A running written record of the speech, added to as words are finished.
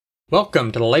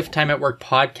Welcome to the Lifetime at Work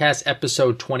podcast,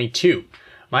 episode 22.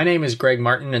 My name is Greg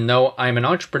Martin, and though I'm an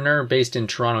entrepreneur based in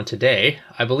Toronto today,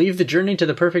 I believe the journey to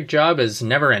the perfect job is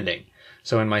never ending.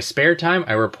 So in my spare time,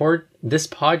 I report this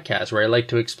podcast where I like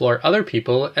to explore other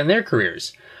people and their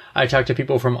careers. I talk to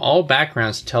people from all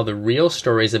backgrounds to tell the real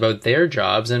stories about their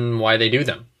jobs and why they do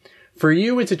them. For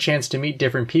you, it's a chance to meet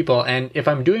different people, and if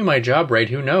I'm doing my job right,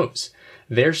 who knows?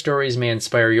 Their stories may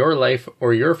inspire your life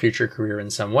or your future career in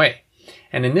some way.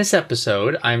 And in this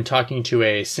episode, I'm talking to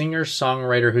a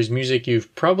singer-songwriter whose music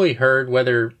you've probably heard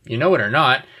whether you know it or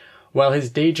not, while his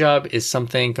day job is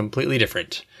something completely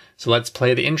different. So let's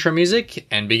play the intro music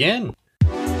and begin.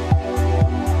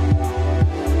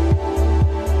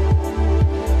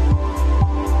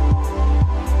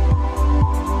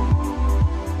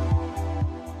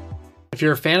 If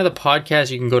you're a fan of the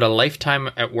podcast, you can go to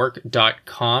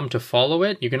lifetimeatwork.com to follow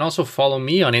it. You can also follow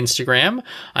me on Instagram.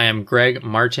 I am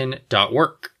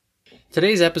gregmartin.work.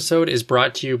 Today's episode is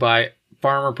brought to you by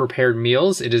Farmer Prepared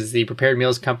Meals. It is the prepared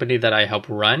meals company that I help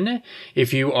run.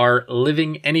 If you are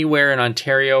living anywhere in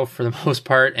Ontario for the most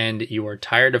part and you are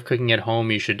tired of cooking at home,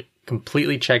 you should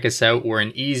completely check us out. We're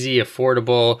an easy,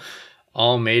 affordable,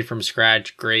 all made from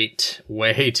scratch, great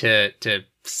way to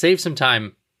save some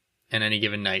time in any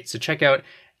given night. So check out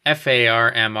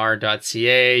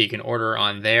farmr.ca. You can order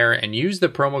on there and use the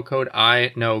promo code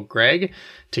IKnowGreg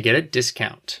to get a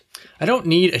discount. I don't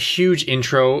need a huge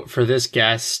intro for this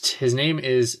guest. His name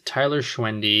is Tyler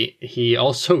Schwendy. He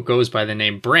also goes by the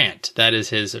name Brant. That is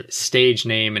his stage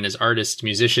name and his artist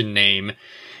musician name.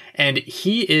 And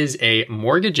he is a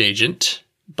mortgage agent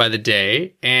by the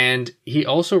day, and he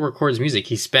also records music.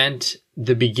 He spent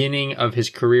the beginning of his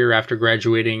career after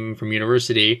graduating from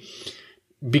university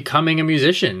becoming a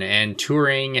musician and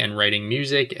touring and writing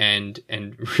music and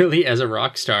really as a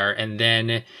rock star, and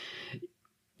then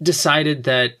decided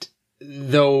that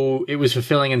though it was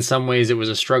fulfilling in some ways, it was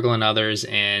a struggle in others,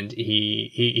 and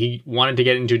he wanted to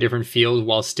get into a different field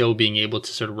while still being able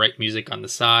to sort of write music on the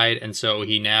side. And so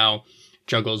he now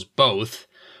juggles both.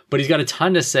 But he's got a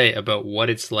ton to say about what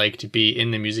it's like to be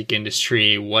in the music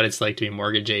industry, what it's like to be a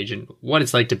mortgage agent, what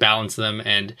it's like to balance them,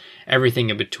 and everything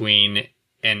in between.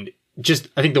 And just,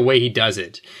 I think the way he does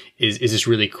it is just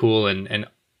really cool and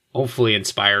hopefully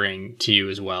inspiring to you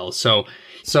as well. So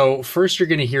first you're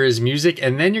going to hear his music,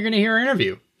 and then you're going to hear our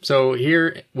interview. So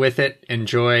here with it,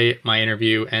 enjoy my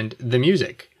interview and the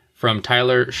music from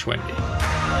Tyler Schwendy.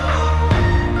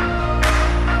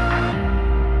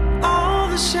 All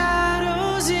the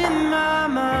shadows in my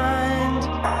mind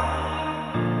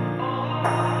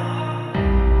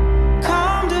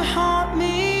come to haunt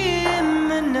me in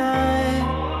the night,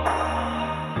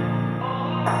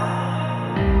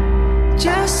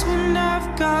 just when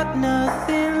I've got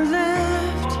nothing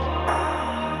left.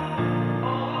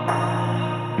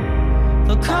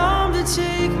 They'll come to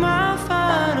take my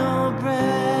final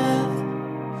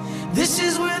breath. This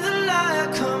is where the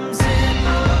light comes in.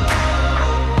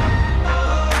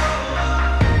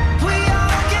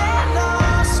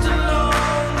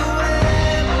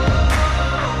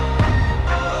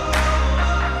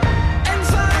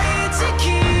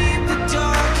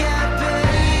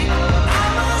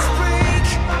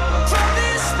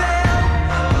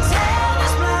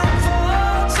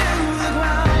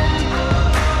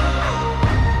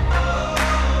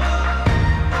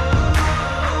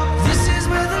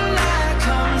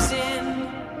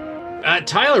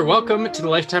 Tyler, welcome to the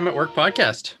Lifetime at Work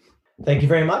podcast. Thank you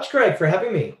very much, Greg, for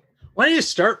having me. Why don't you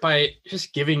start by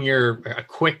just giving a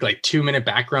quick 2-minute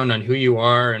background on who you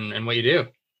are and what you do?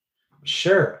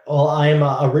 Sure. Well, I'm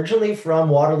originally from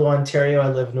Waterloo, Ontario. I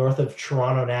live north of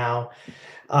Toronto now.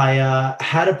 I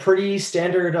had a pretty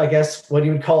standard, I guess, what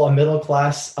you would call a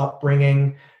middle-class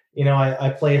upbringing. You know, I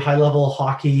played high-level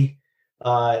hockey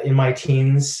in my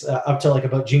teens up to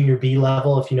about junior B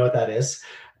level, if you know what that is.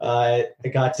 Then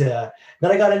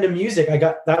I got into music.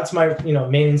 That's my,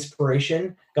 main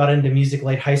inspiration. Got into music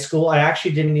late high school. I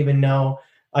actually didn't even know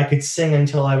I could sing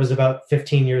until I was about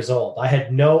 15 years old. I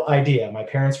had no idea. My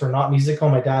parents were not musical.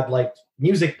 My dad liked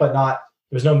music, but there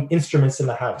was no instruments in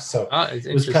the house. So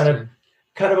it was kind of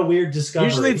a weird discovery.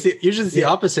 Usually it's the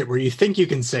opposite, where you think you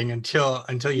can sing until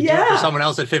you do it for someone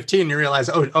else at 15 and you realize,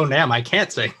 oh damn, I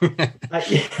can't sing.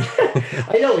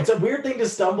 I know, it's a weird thing to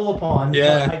stumble upon.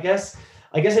 Yeah. But I guess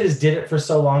I just did it for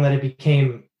so long that it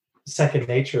became second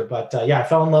nature. But I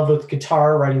fell in love with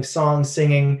guitar, writing songs,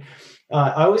 singing.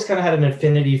 I always kind of had an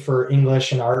affinity for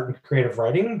English and art and creative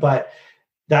writing, but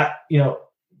that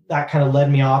kind of led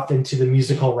me off into the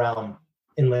musical realm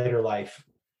in later life.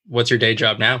 What's your day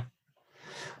job now?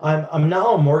 I'm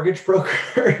now a mortgage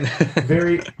broker.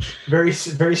 very,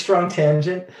 very strong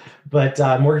tangent, but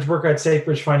mortgage broker at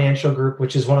Safebridge Financial Group,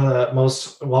 which is one of the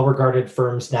most well-regarded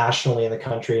firms nationally in the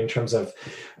country in terms of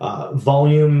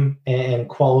volume and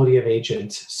quality of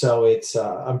agent. So it's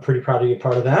I'm pretty proud to be a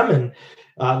part of them, and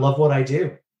I love what I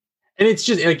do. And it's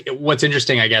just like, what's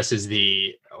interesting, I guess, is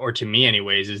or to me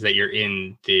anyways, is that you're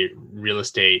in the real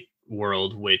estate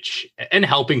world, and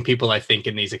helping people, I think,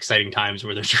 in these exciting times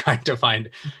where they're trying to find,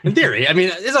 in theory, I mean,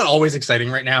 it's not always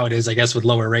exciting right now. It is, I guess, with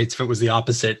lower rates. If it was the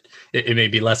opposite, it may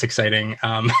be less exciting.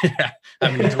 Having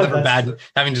to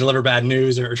deliver bad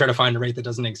news or try to find a rate that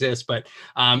doesn't exist. But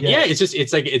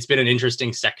it's been an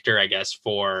interesting sector, I guess,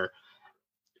 for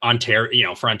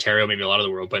Ontario, maybe a lot of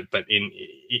the world, but in,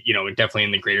 definitely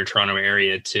in the Greater Toronto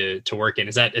area to work in.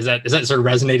 Is that sort of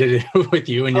resonated with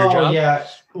you and your job? Yeah.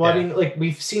 Well, I mean, like,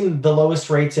 we've seen the lowest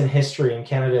rates in history in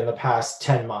Canada in the past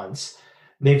 10 months.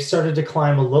 They've started to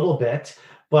climb a little bit,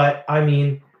 but I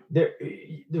mean,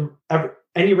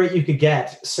 any rate you could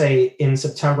get, say in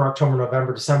September, October,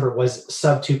 November, December, was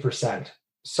sub 2%.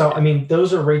 So, I mean,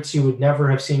 those are rates you would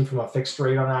never have seen from a fixed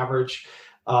rate on average.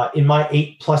 In my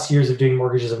 8+ years of doing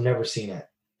mortgages, I've never seen it.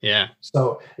 Yeah.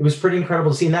 So it was pretty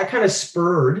incredible to see. And that kind of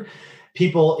spurred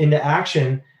people into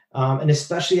action. And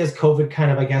especially as COVID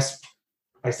kind of,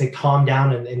 I say, calmed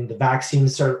down and the vaccine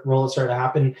started to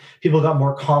happen, people got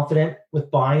more confident with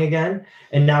buying again.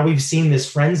 And now we've seen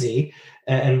this frenzy.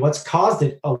 And what's caused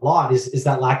it a lot is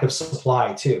that lack of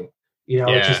supply too.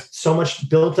 It's just so much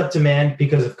built up demand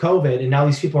because of COVID. And now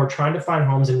these people are trying to find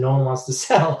homes and no one wants to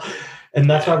sell. And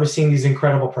that's why we're seeing these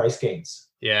incredible price gains.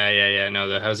 Yeah. No,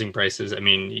 the housing prices. I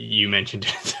mean, you mentioned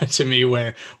to me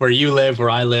where you live, where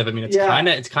I live. I mean,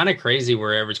 it's kind of crazy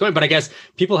wherever it's going. But I guess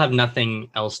people have nothing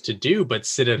else to do but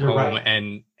sit at home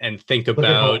and think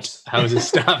about houses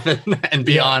stuff and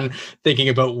beyond teying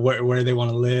about where they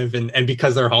want to live. And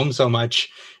because they're home so much,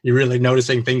 you're really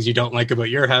noticing things you don't like about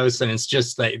your house. And it's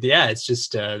just like, it's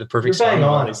just the perfect storm of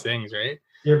all these things, right?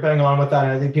 You're bang on with that.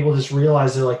 And I think people just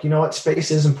realize they're like, you know what, space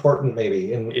is important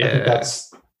maybe. And I think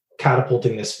that's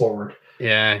catapulting this forward.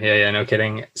 Yeah. No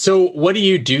kidding. So what do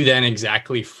you do then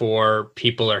exactly for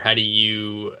people, or how do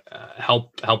you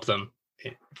help them?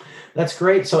 That's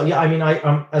great. So I mean,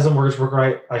 I'm as a mortgage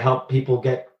broker, I help people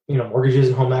get, mortgages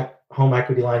and home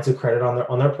equity lines of credit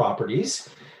on their properties,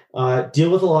 deal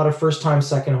with a lot of first time,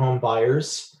 second home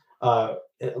buyers,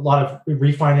 a lot of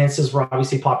refinances were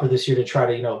obviously popular this year to try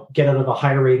to, get out of a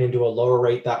higher rate into a lower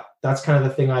rate. That's kind of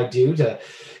the thing I do to,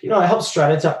 I help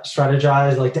strategize,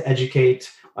 I like to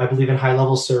educate. I believe in high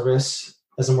level service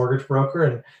as a mortgage broker.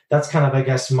 And that's kind of, I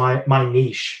guess, my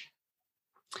niche.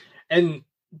 And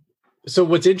so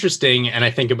what's interesting, and I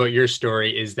think about your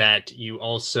story, is that you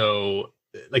also,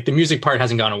 like, the music part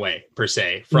hasn't gone away per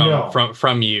se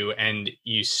from you, and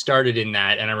you started in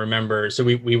that. And I remember, so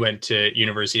we went to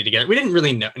university together. We didn't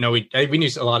really know we knew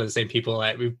a lot of the same people.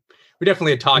 We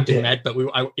definitely had talked and met, but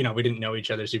we didn't know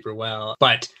each other super well.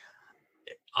 But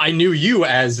I knew you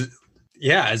as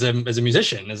a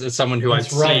musician, as someone who I've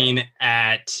seen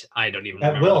at, I don't even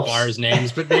remember the bar's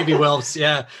names, but maybe Wilf's,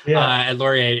 at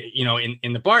Laurier,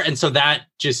 in the bar. And so that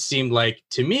just seemed like,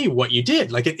 to me, what you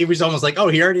did. Like, it was almost like, oh,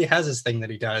 he already has this thing that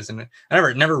he does. And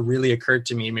it never really occurred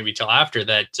to me, maybe till after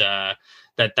that,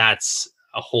 that's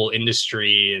a whole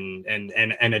industry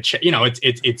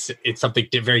it's something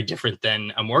very different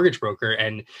than a mortgage broker.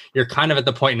 And you're kind of at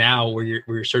the point now where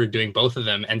you're sort of doing both of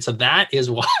them. And so that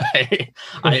is why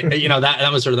that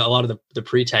was sort of a lot of the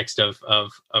pretext of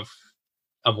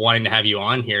wanting to have you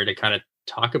on here to kind of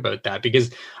talk about that,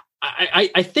 because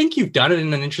I think you've done it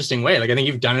in an interesting way. Like, I think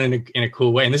you've done it in a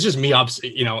cool way. And this is just me,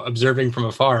 observing from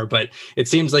afar, but it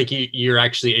seems like you're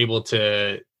actually able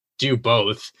to do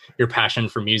both your passion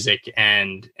for music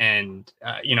and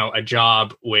a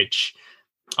job which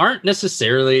aren't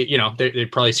necessarily, they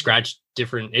probably scratch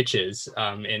different itches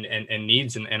and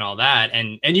needs and all that.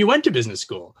 And you went to business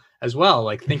school as well,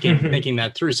 like thinking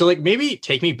that through. So, like, maybe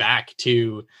take me back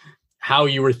to how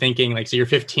you were thinking. Like, so you're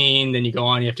 15, then you go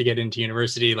on, you have to get into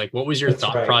university. Like, what was your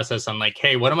thought process on, like,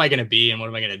 hey, what am I going to be and what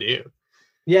am I going to do?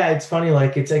 Yeah, it's funny.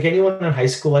 Like, it's like anyone in high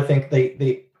school, I think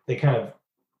they kind of,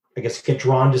 I guess, get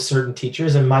drawn to certain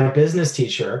teachers. And my business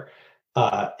teacher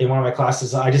in one of my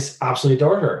classes, I just absolutely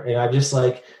adored her. And I'm just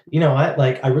like, you know what,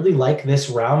 like, I really like this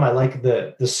realm. I like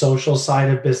the social side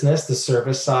of business, the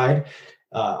service side.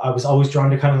 I was always drawn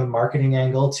to kind of the marketing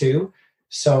angle too.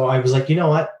 So I was like, you know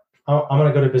what, I'm going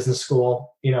to go to business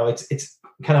school. It's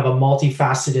kind of a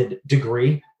multifaceted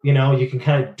degree. You can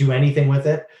kind of do anything with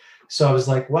it. So I was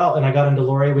like, well, and I got into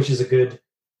Laurier, which is a good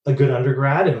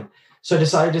undergrad. And so I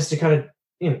decided just to kind of,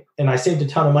 and I saved a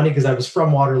ton of money because I was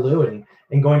from Waterloo, and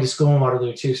and going to school in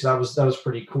Waterloo too. So that was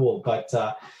pretty cool. But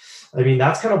I mean,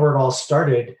 that's kind of where it all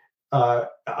started. I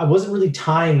wasn't really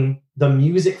tying the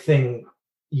music thing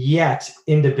yet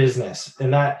into business.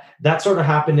 And that sort of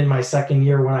happened in my second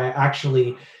year when I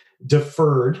actually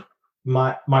deferred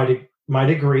my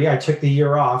degree. I took the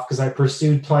year off because I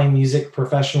pursued playing music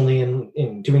professionally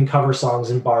and doing cover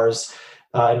songs in bars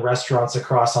and restaurants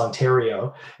across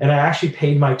Ontario. And I actually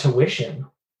paid my tuition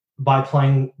by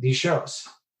playing these shows.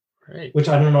 Right. Which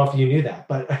I don't know if you knew that,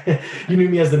 but you knew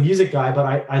me as the music guy, but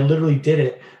I literally did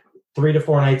it 3 to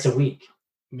 4 nights a week.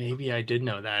 Maybe I did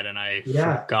know that, and I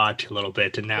Yeah. forgot a little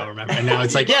bit, and now remember. And now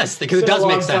it's like, yes, because it does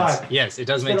make sense. time. Yes, it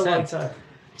does It's make been a long sense. time.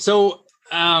 So,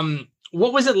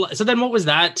 what was it? So then, what was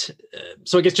that?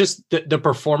 So I guess just the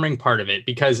performing part of it,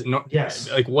 because Yes.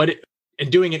 like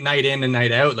and doing it night in and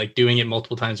night out, like doing it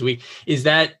multiple times a week, is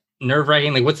that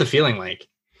nerve-wracking? Like, what's the feeling like?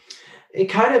 It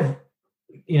kind of,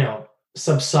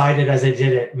 subsided as I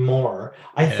did it more.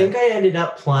 I think I ended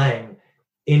up playing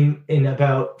in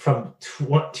about from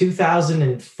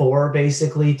 2004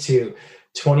 basically to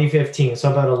 2015. So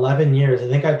about 11 years. I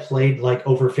think I played like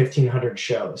over 1,500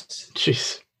 shows.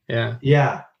 Jeez. Yeah.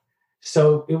 Yeah.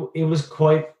 So it was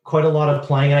quite a lot of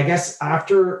playing. And I guess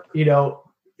after,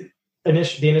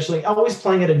 initially always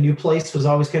playing at a new place was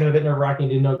always kind of a bit nerve-wracking.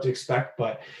 Didn't know what to expect,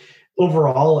 but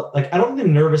overall, like I don't think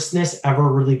the nervousness ever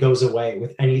really goes away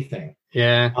with anything.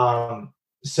 Yeah.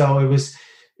 So it was,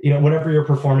 whenever you're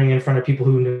performing in front of people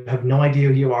who have no idea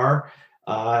who you are,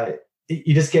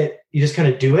 you just kind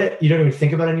of do it. You don't even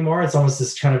think about it anymore. It's almost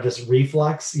this kind of this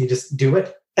reflex. You just do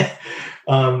it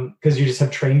because you just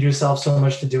have trained yourself so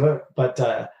much to do it. But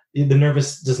the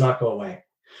nervous does not go away.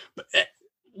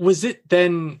 Was it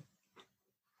then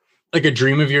like a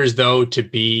dream of yours though to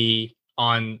be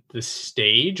on the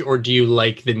stage, or do you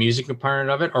like the music component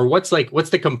of it, or what's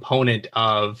the component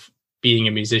of being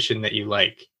a musician that you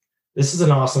like? This is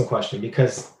an awesome question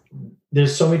because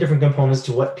there's so many different components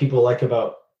to what people like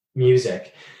about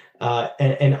music.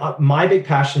 And my big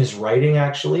passion is writing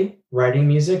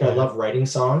music. I love writing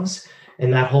songs,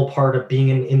 and that whole part of being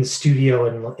in the studio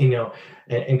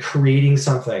and creating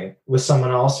something with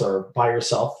someone else or by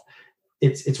yourself.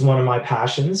 It's one of my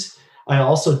passions. I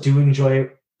also do enjoy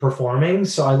performing.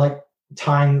 So I like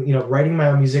tying, writing my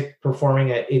own music, performing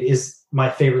it. It is my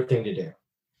favorite thing to do.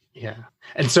 Yeah.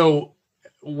 And so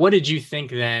what did you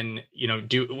think then,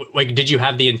 did you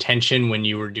have the intention when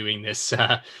you were doing this,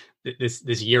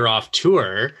 this year off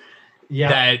tour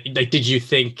that like, did you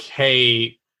think,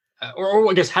 hey, or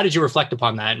I guess, how did you reflect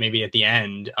upon that? Maybe at the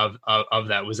end of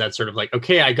that, was that sort of like,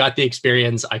 okay, I got the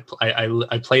experience. I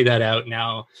played that out,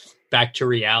 now back to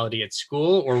reality at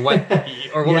school, or what,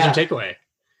 or what was your takeaway?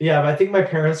 Yeah, but I think my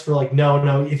parents were like,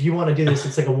 no, if you want to do this,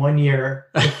 it's like a 1-year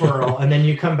deferral, and then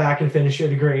you come back and finish your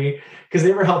degree, because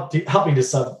they were helping to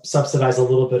subsidize a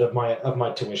little bit of my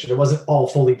tuition. It wasn't all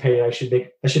fully paid. I should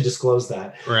disclose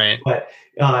that. Right. But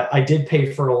I did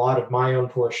pay for a lot of my own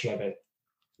portion of it,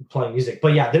 playing music.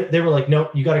 But yeah, they were like,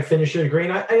 no, you got to finish your degree,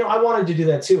 and I wanted to do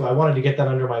that too. I wanted to get that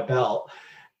under my belt.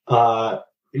 But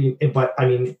I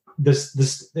mean,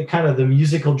 the kind of the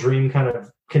musical dream kind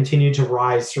of continued to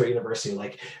rise through university.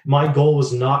 Like my goal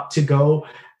was not to go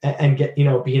and get, be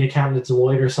an accountant at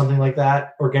Deloitte or something like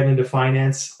that, or get into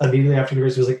finance immediately after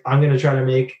university. It was like, I'm going to try to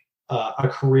make a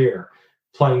career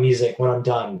playing music when I'm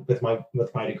done with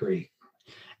my degree.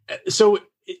 So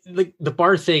like the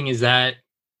bar thing, is that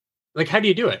like, how do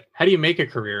you do it? How do you make a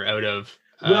career out of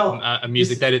a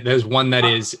music that is one that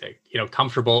is,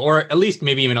 comfortable, or at least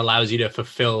maybe even allows you to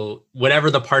fulfill whatever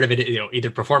the part of it, either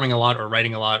performing a lot or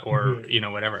writing a lot, or,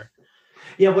 whatever.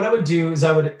 Yeah. What I would do is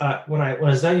I would, when I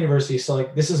was at university, so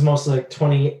like, this is mostly like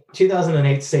 2008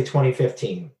 to say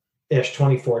 2015-ish,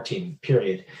 2014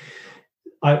 period.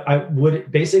 I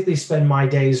would basically spend my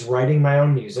days writing my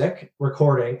own music,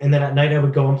 recording, and then at night I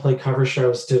would go and play cover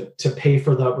shows to pay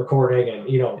for the recording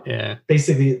and,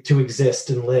 basically to exist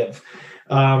and live.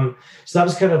 So that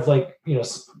was kind of like,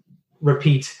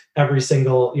 repeat every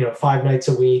single, 5 nights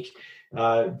a week,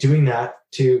 doing that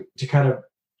to kind of,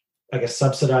 I guess,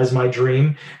 subsidize my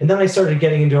dream. And then I started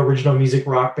getting into original music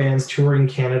rock bands, touring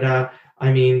Canada.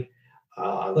 I mean,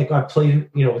 like I played,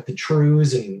 with the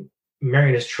Trews and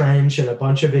Marianas Trench and a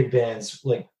bunch of big bands,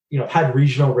 like, had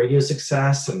regional radio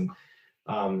success and,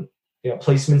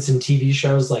 placements in TV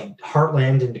shows like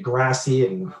Heartland and Degrassi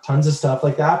and tons of stuff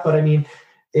like that. But I mean,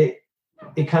 it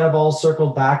kind of all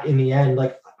circled back in the end.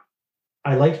 Like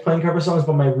I liked playing cover songs,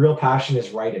 but my real passion is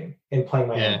writing and playing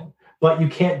my own. But you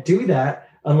can't do that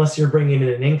unless you're bringing in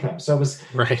an income. So it was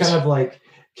kind of like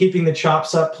keeping the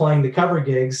chops up, playing the cover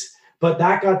gigs, but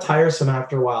that got tiresome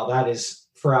after a while. That is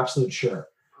for absolute sure.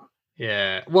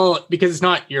 Yeah. Well, because it's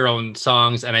not your own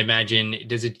songs, and I imagine,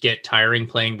 does it get tiring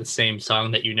playing the same song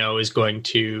that you know is going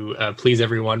to please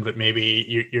everyone, but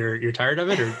maybe you're tired of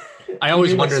it? Or I You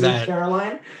always mean like wonder Sweet that.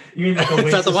 Caroline? You mean like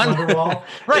Is that the Oasis one? Wonderwall?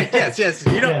 Right. Yes. Yes.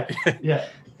 You know. Yeah,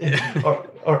 yeah. Or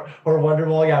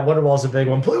Wonderwall. Yeah, Wonderwall's a big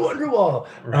one. Play Wonderwall.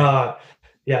 Right.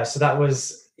 Yeah. So that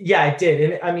was, yeah, it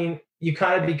did. And I mean, you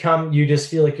kind of become, you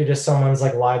just feel like you're just someone's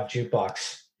like live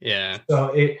jukebox. Yeah.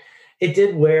 So it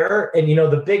did wear, and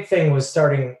the big thing was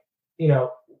starting, it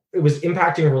was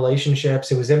impacting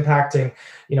relationships. It was impacting,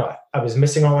 I was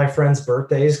missing all my friends'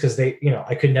 birthdays because they,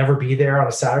 I could never be there on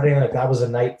a Saturday. Like that was a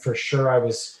night for sure I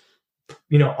was,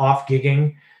 off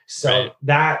gigging. So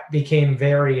that became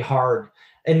very hard.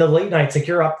 And the late nights, like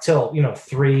you're up till,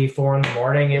 3, 4 in the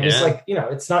morning. It was like,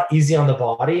 it's not easy on the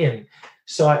body. And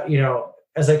so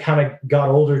as I kind of got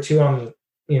older too, I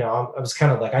was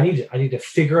kind of like, I need to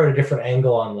figure out a different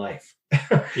angle on life.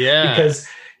 Yeah. Because,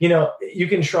 you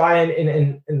can try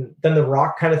and then the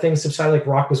rock kind of thing subsided. Like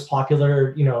rock was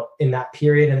popular, in that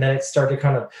period. And then it started to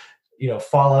kind of,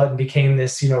 fall out and became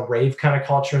this, rave kind of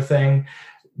culture thing.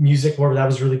 Music where that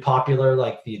was really popular,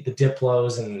 like the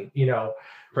Diplos and,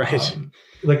 right.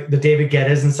 Like the David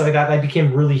Guettas and stuff like that. That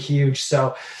became really huge.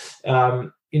 So,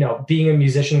 being a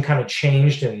musician kind of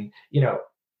changed, and,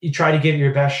 you try to give it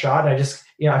your best shot. And I just,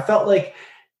 I felt like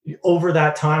over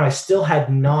that time, I still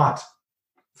had not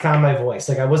found my voice.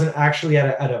 Like I wasn't actually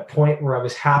at a point where I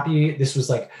was happy. This was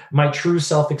like my true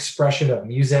self-expression of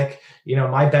music.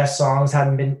 My best songs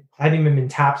hadn't even been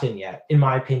tapped in yet, in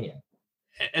my opinion.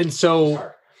 And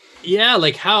so, yeah,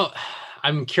 like how,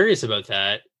 I'm curious about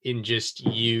that in just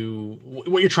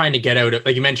what you're trying to get out of,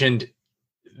 like you mentioned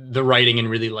the writing and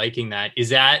really liking that. Is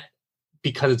that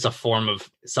because it's a form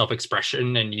of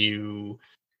self-expression and or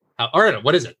I don't know,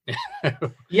 what is it?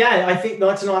 Yeah, I think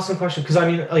that's an awesome question. Cause I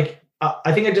mean, like,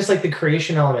 I think I just like the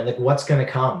creation element, like what's going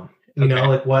to come,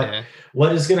 like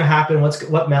what is going to happen?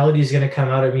 What melody is going to come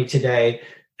out of me today?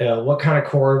 What kind of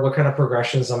chord, what kind of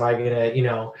progressions am I going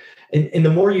to, and the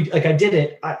more I did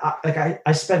it,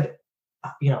 I spent,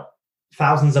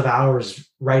 thousands of hours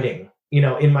writing,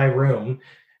 in my room,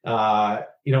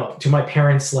 to my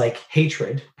parents' like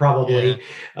hatred, probably.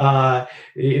 I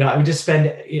would just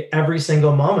spend every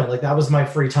single moment. Like that was my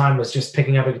free time, was just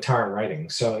picking up a guitar and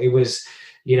writing. So it was,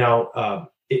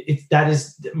 that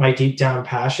is my deep down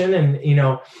passion.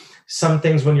 And, some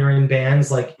things when you're in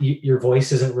bands, like your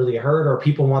voice isn't really heard, or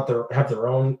people have their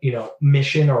own,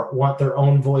 mission, or want their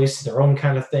own voice, their own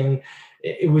kind of thing.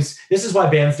 This is why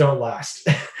bands don't last.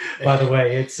 By the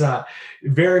way, it's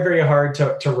very, very hard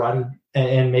to run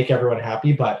and make everyone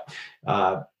happy. But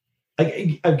to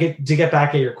get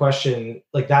back at your question,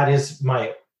 like that is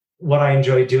what I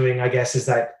enjoy doing, I guess, is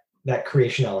that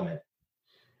creation element.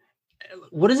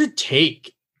 What does it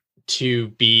take to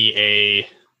be a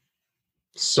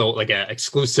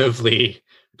exclusively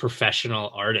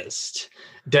professional artist?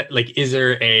 Like, is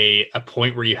there a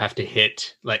point where you have to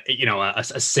hit like,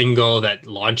 a single that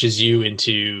launches you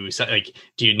into, like,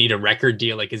 do you need a record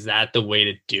deal? Like, is that the way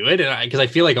to do it? And because I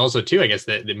feel like also too, I guess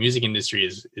that the music industry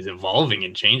is evolving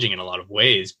and changing in a lot of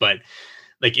ways, but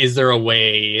like, is there a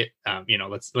way,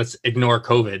 let's ignore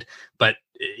COVID, but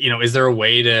is there a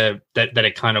way that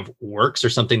it kind of works, or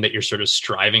something that you're sort of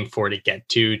striving for to get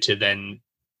to then,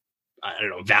 I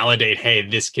don't know, validate, hey,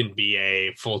 this can be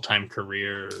a full-time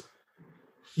career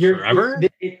forever?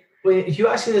 If you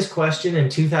asked me this question in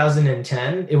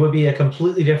 2010, it would be a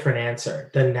completely different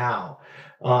answer than now.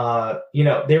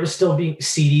 There were still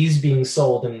CDs being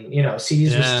sold, and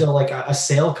CDs were still like a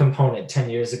sale component 10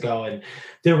 years ago, and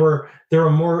there were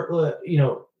more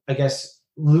I guess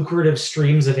lucrative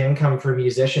streams of income for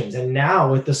musicians. And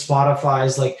now with the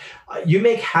Spotify's, like you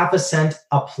make half a cent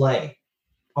a play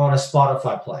on a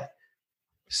Spotify play.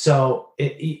 So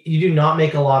you do not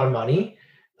make a lot of money.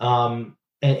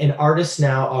 And artists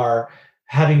now are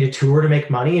having to tour to make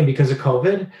money. And because of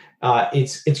COVID,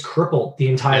 it's crippled the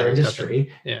entire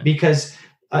industry. Because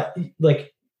getting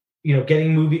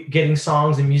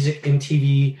songs and music in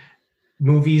TV,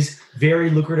 movies,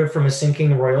 very lucrative from a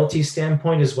sinking royalty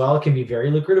standpoint as well. It can be very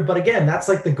lucrative. But again, that's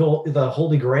like the goal, the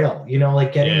holy grail,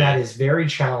 like getting that is very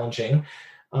challenging.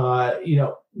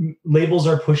 Labels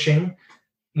are pushing,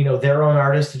 their own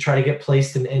artists to try to get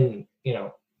placed and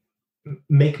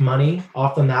make money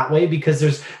off them that way, because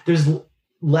there's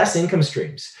less income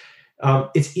streams.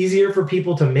 It's easier for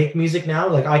people to make music now.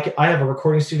 Like I have a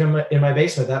recording studio in my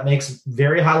basement that makes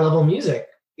very high level music,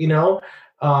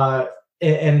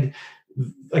 and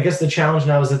I guess the challenge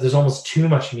now is that there's almost too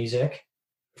much music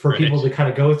for people to kind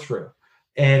of go through,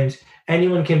 and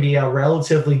anyone can be a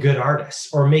relatively good artist,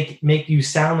 or make you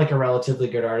sound like a relatively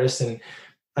good artist. And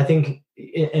I think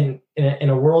in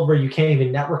a world where you can't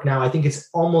even network now, I think it's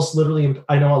almost literally,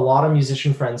 I know a lot of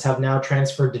musician friends have now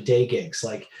transferred to day gigs,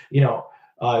 like,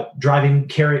 driving,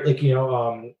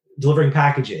 delivering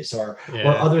packages or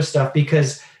other stuff,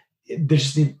 because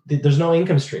there's no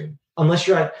income stream unless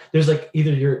there's like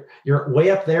either you're way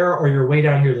up there or you're way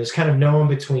down here. There's kind of no in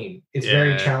between. It's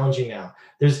very challenging now.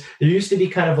 There used to be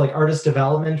kind of like artist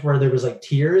development where there was like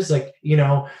tiers, like, you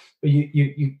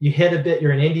hit a bit,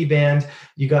 you're an indie band,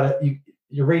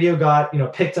 your radio got,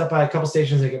 picked up by a couple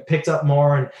stations, they get picked up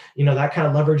more. And, that kind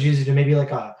of leverages you to maybe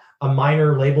like a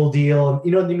minor label deal.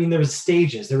 You know what I mean? There was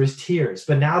stages, there was tiers,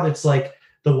 but now that's like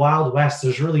the Wild West.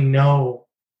 There's really no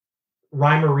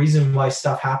rhyme or reason why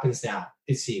stuff happens now,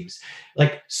 it seems.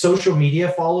 Like social media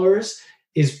followers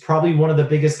is probably one of the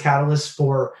biggest catalysts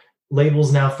for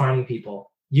labels now finding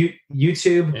people.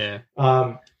 YouTube,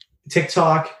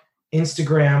 TikTok,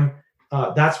 Instagram,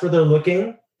 that's where they're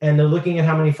looking, and they're looking at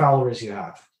how many followers you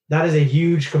have. That is a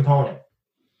huge component.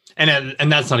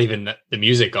 And that's not even the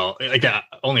music.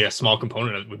 Only a small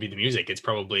component of it would be the music. It's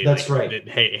probably that's like, right.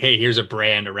 Hey, here's a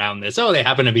brand around this. Oh, they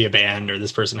happen to be a band, or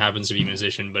this person happens to be a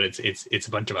musician, but it's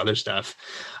a bunch of other stuff.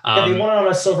 They want it on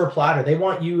a silver platter. They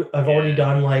want you. I've already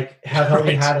done have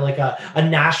already had like a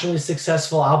nationally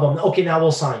successful album. Okay, now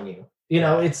we'll sign you.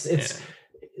 It's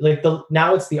like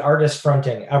now it's the artist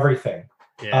fronting everything.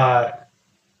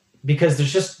 Because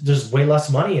there's way less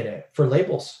money in it for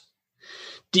labels.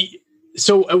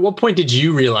 So at what point did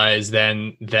you realize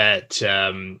then that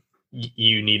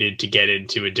you needed to get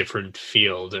into a different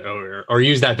field or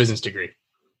use that business degree?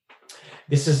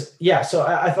 So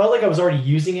I felt like I was already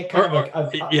using it in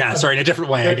a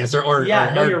different way, I guess, or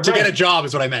to get a job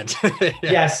is what I meant.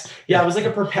 Yes. Yeah. I was like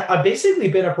I've basically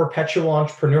been a perpetual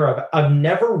entrepreneur. I've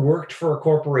never worked for a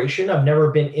corporation. I've never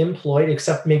been employed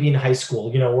except maybe in high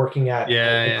school, working at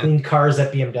cleaned cars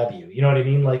at BMW, you know what I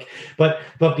mean? Like, but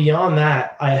beyond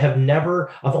that, I've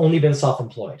only been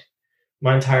self-employed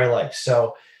my entire life.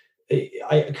 So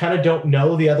I kind of don't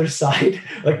know the other side.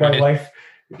 Like my wife,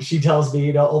 she tells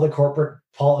me, all the corporate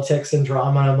politics and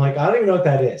drama. I'm like, I don't even know what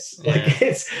that is. Like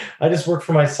I just work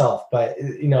for myself, but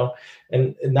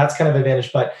and that's kind of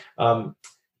advantage. But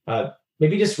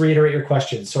maybe just reiterate your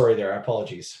question. Sorry there.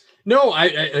 Apologies. No,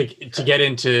 I like to get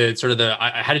into sort of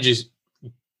how did you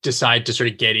decide to sort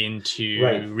of get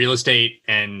into real estate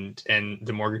and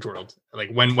the mortgage world?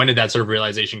 Like when did that sort of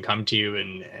realization come to you?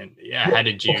 And how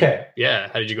did you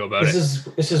go about it?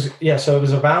 So it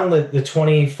was around the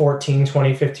 2014,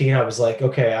 2015. I was like,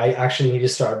 okay, I actually need to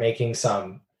start making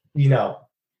some,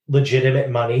 legitimate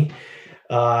money.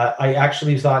 I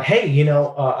actually thought, hey, I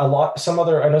know some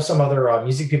other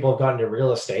music people have gotten into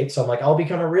real estate. So I'm like, I'll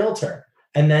become a realtor.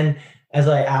 And then as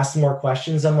I asked more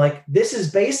questions, I'm like, this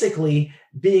is basically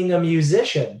being a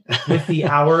musician with the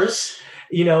hours,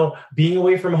 being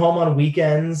away from home on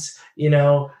weekends,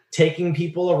 taking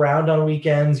people around on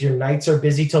weekends. Your nights are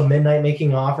busy till midnight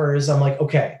making offers. I'm like,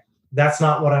 okay, that's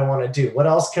not what I want to do. What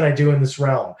else can I do in this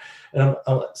realm? And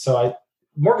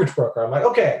mortgage broker. I'm like,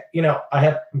 okay,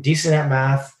 I'm decent at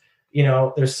math.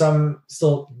 There's some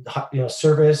still,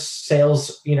 service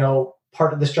sales,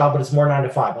 part of this job, but it's more 9 to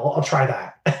 5. I'll try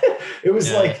that. It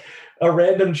was like a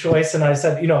random choice. And I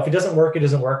said, if it doesn't work, it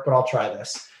doesn't work, but I'll try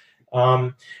this.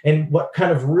 And what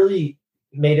kind of really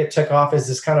made it took off is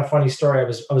this kind of funny story. I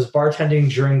was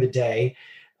bartending during the day,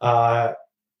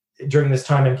 during this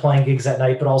time and playing gigs at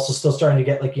night, but also still starting to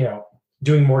get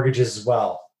doing mortgages as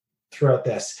well throughout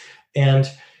this. And,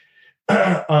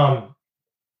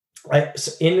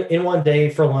 in one day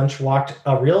for lunch walked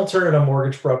a realtor and a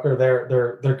mortgage broker.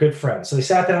 They're good friends. So they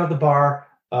sat down at the bar.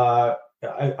 I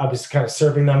was kind of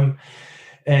serving them,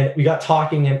 and we got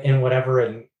talking and whatever.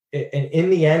 And in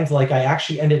the end, I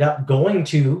actually ended up going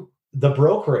to the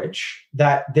brokerage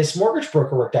that this mortgage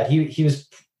broker worked at. He was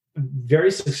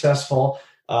very successful.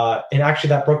 And actually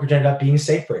that brokerage ended up being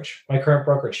SafeBridge, my current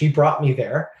brokerage. He brought me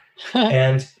there.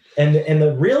 and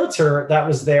the realtor that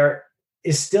was there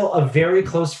is still a very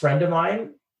close friend of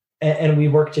mine, and we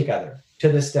work together to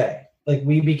this day. Like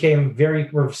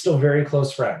we're still very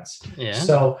close friends. Yeah.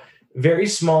 So very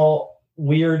small,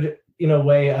 weird,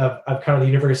 way of kind of the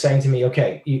universe saying to me,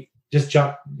 okay, you just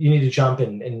jump, you need to jump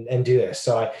and do this.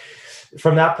 So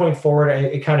from that point forward,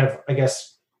 it kind of, I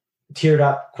guess, tiered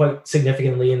up quite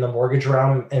significantly in the mortgage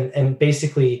realm. And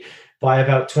basically by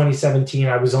about 2017,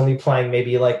 I was only playing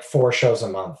maybe 4 shows a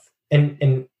month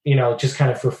and just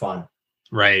kind of for fun.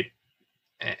 Right.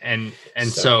 And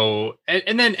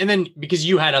then because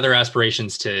you had other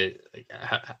aspirations to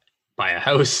buy a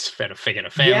house, get a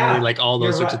family, all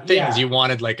those sorts of things. Yeah. You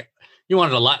wanted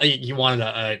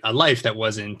a life that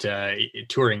wasn't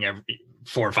touring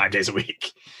 4 or 5 days a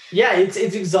week. Yeah, it's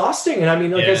exhausting. And I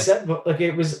mean, like I Yeah. said, like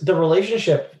it was the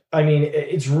relationship. I mean,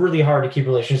 it's really hard to keep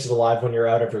relationships alive when you're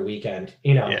out every weekend.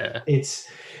 You know, Yeah.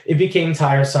 it became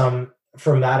tiresome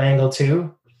from that angle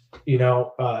too. You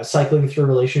know, cycling through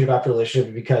relationship after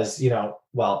relationship because, you know,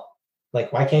 well,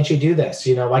 like, why can't you do this?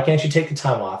 You know, why can't you take the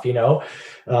time off? You know,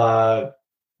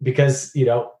 because, you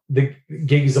know, the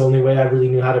gig is the only way I really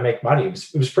knew how to make money. It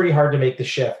was pretty hard to make the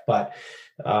shift, but,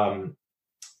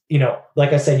 you know,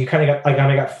 like I said, I kind of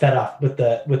got fed up with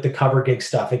the cover gig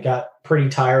stuff. It got pretty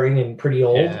tiring and pretty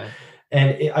old. Yeah.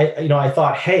 And I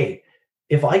thought, hey,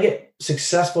 if I get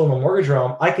successful in the mortgage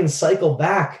realm, I can cycle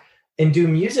back and do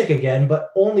music again, but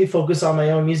only focus on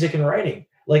my own music and writing.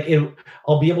 Like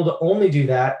I'll be able to only do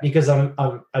that because I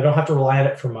don't have to rely on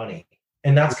it for money.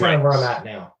 And that's kind of where I'm at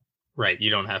now. Right.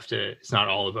 You don't have to, it's not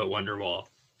all about Wonderwall.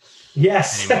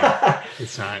 Yes.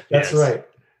 It's not. That's yes. right.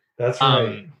 That's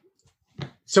right.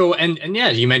 So, and yeah,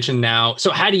 you mentioned now,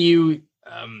 so how do you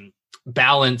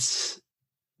balance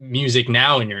music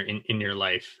now in your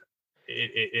life?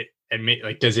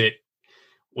 Like, does it,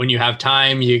 when you have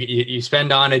time, you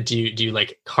spend on it? Do you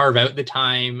like carve out the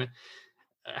time?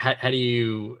 How do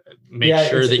you make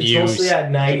sure that you mostly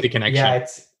at night. keep the connection? Yeah,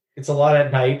 it's a lot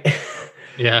at night.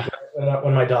 Yeah.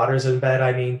 When my daughter's in bed.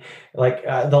 I mean, like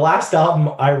the last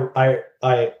album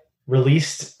I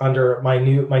released under my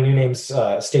new name's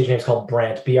stage name's called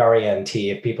Brant, Brant.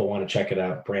 If people want to check it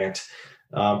out, Brant,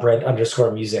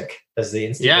 Brant_music as the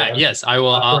Instagram. Yeah. Yes, I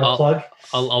will. Plug.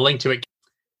 I'll link to it.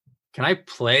 Can I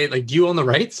play? Like, do you own the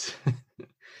rights?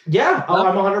 Yeah. Oh,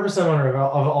 I'm 100% owner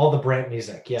of all the Brant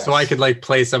music. Yes. So I could like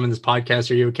play some in this podcast.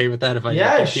 Are you okay with that? If I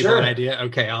give people an idea?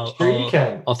 Okay. I'll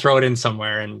throw it in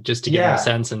somewher and just to give them a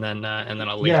sense, and then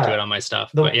I'll link to it on my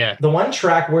stuff. But yeah, the one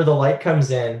track Where the Light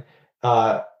Comes In,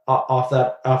 off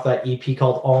that EP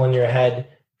called All in Your Head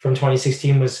from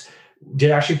 2016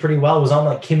 did actually pretty well. It was on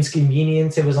like Kim's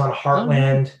Convenience. It was on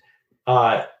Heartland.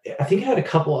 I think it had a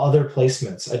couple other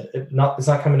placements. It's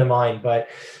not coming to mind, but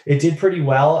it did pretty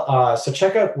well. So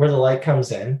check out Where the Light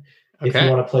Comes In if you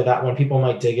want to play that one. People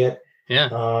might dig it. Yeah.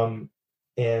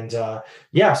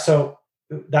 So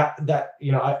that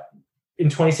you know, in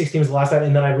 2016 was the last time,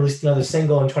 and then I released another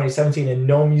single in 2017, and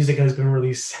no music has been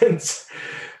released since.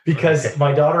 Because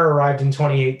my daughter arrived in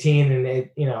 2018,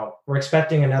 and we're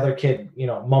expecting another kid,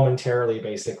 momentarily,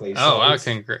 basically. So wow!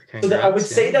 Congrats. So I would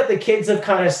say that the kids have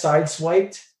kind of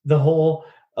sideswiped the whole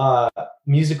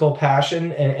musical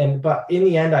passion, but in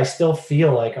the end, I still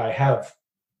feel like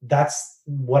that's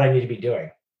what I need to be doing.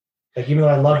 Like, even though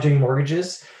I love doing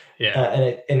mortgages,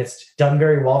 and it's done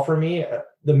very well for me,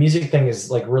 the music thing is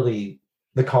like really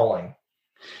the calling.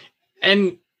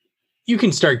 And you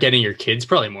can start getting your kids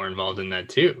probably more involved in that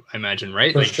too, I imagine,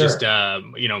 right? For like sure. Just, a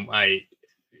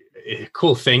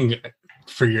cool thing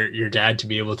for your dad to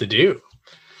be able to do.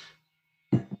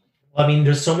 I mean,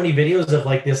 there's so many videos of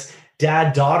like this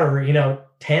dad-daughter,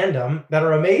 tandem that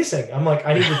are amazing. I'm like,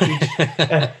 I need to teach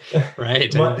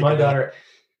right. my daughter.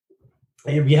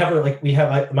 I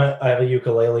have a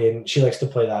ukulele and she likes to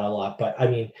play that a lot, but I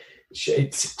mean,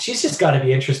 she's just got to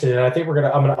be interested. And I think I'm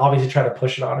going to obviously try to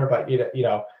push it on her, but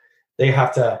they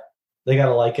got to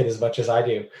like it as much as I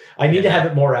do. I need to have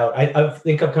it more out. I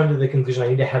think I've come to the conclusion I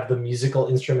need to have the musical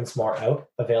instruments more out,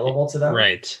 available to them.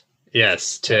 Right.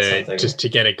 Yes. Just to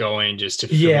get it going, just to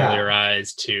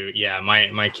familiarize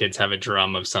my kids have a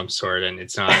drum of some sort, and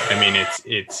it's not, I mean,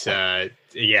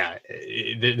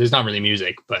 there's not really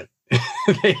music, but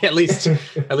at least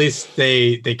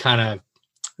they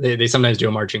sometimes do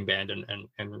a marching band and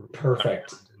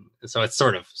perfect. So it's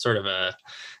sort of a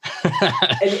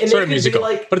and sort of musical,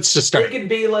 but it's just starting. They could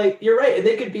be like, you're right. And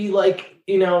they could be like,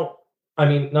 I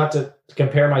mean, not to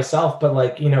compare myself, but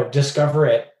like, discover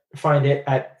it, find it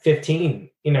at 15,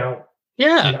 it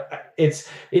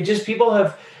just, people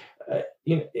have,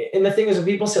 and the thing is, when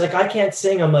people say like, I can't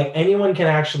sing, I'm like, anyone can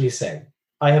actually sing.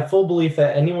 I have full belief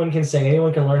that anyone can sing,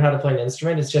 anyone can learn how to play an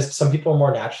instrument. It's just some people are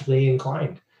more naturally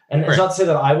inclined. And it's not to say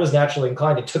that I was naturally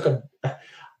inclined. It took a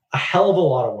hell of a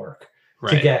lot of work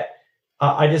to get.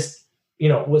 I just,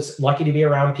 was lucky to be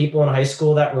around people in high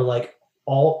school that were like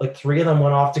three of them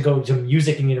went off to go to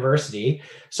music in university.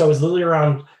 So I was literally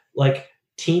around like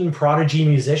teen prodigy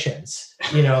musicians,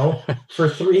 for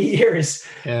 3 years.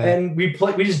 Yeah. And we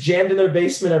just jammed in their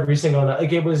basement every single night.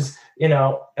 Like, it was,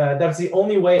 that's the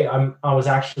only way I was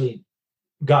actually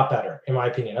got better, in my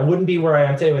opinion. I wouldn't be where I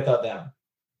am today without them.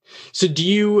 So do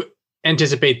you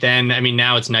anticipate then, I mean,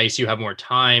 now it's nice, you have more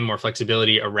time, more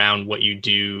flexibility around what you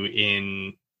do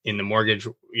in in the mortgage,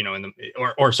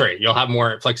 or sorry, you'll have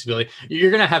more flexibility.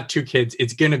 You're going to have 2 kids.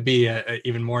 It's going to be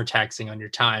even more taxing on your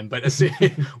time. But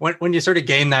when you sort of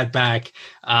gain that back,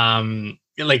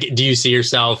 like, do you see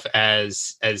yourself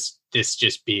as this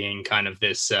just being kind of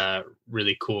this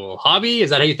really cool hobby? Is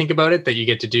that how you think about it, that you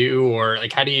get to do? Or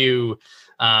like, how do you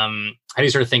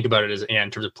sort of think about it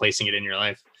in terms of placing it in your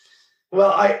life?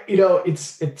 Well,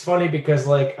 it's funny because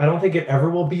like, I don't think it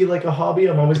ever will be like a hobby.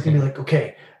 I'm always going to be like,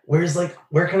 okay, where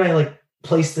can I like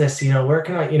place this? Where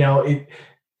can I,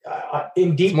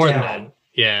 in deep more down. than that.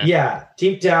 Yeah. Yeah.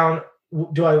 Deep down.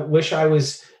 Do I wish I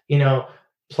was,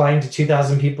 playing to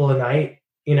 2,000 people a night?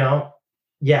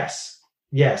 Yes,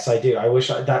 I do. I wish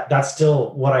that's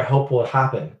still what I hope will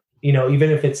happen,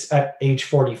 even if it's at age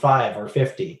 45 or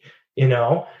 50,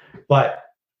 but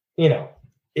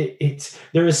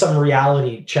there is some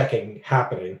reality checking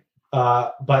happening.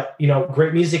 But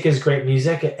great music is great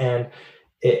music, and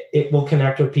it will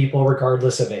connect with people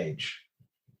regardless of age,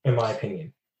 in my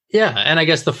opinion. Yeah. And I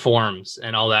guess the forms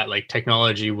and all that, like,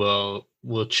 technology will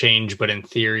change, but in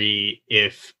theory,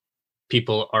 if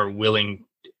people are willing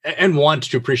and want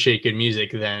to appreciate good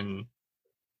music, then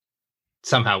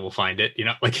somehow we'll find it,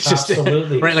 like, it's just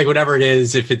right. Like, whatever it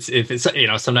is, if it's,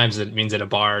 sometimes it means at a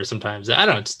bar, sometimes, I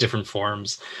don't know, it's different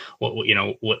forms,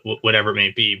 whatever it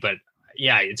may be. But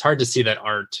yeah, it's hard to see that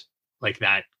art like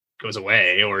that goes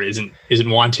away or isn't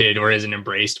wanted or isn't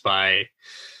embraced by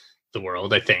the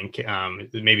world. I think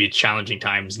maybe challenging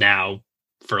times now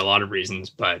for a lot of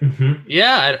reasons, but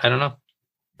yeah, I don't know.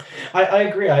 I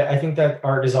agree. I think that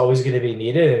art is always going to be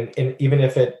needed, and even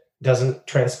if it doesn't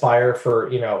transpire for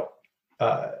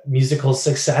musical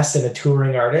success and a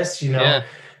touring artist,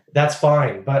 that's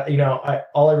fine. But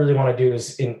all I really want to do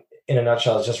is, in a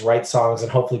nutshell, is just write songs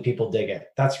and hopefully people dig it.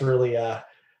 That's really what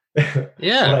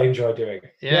I enjoy doing.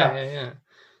 Yeah.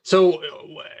 So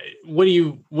what do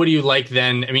you like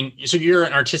then? I mean, so you're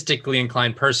an artistically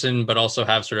inclined person, but also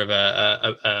have sort of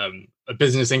a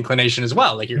business inclination as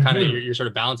well. Like, you're kind of, you're sort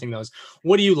of balancing those.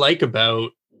 What do you like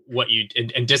about what you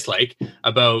and dislike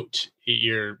about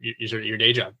your sort of your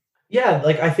day job? Yeah.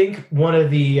 Like, I think one of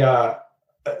the,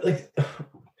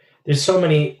 there's so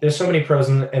many pros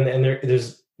and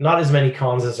there's not as many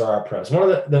cons as there are pros.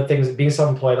 One of the things, being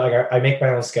self-employed, like, I make my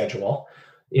own schedule,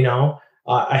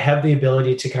 I have the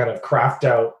ability to kind of craft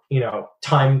out,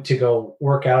 time to go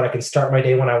work out. I can start my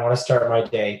day when I want to start my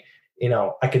day.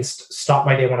 I can stop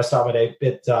my day when I stop my day.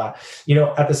 But,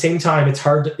 at the same time,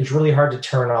 it's really hard to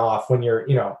turn off when you're,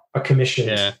 a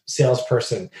commissioned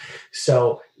salesperson.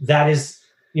 So that is,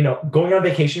 going on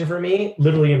vacation for me,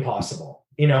 literally impossible.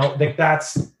 Like,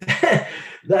 that's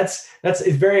it's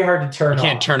very hard to turn off. You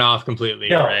can't turn off completely,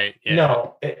 no, right? Yeah.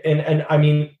 No. And I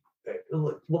mean,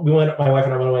 my wife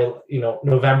and I went away,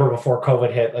 November before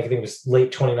COVID hit. Like, I think it was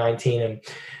late 2019.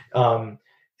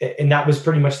 And that was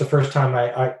pretty much the first time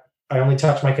I only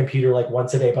touch my computer like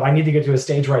once a day, but I need to get to a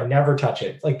stage where I never touch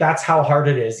it. Like, that's how hard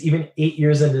it is, even 8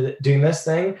 years into doing this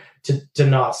thing, to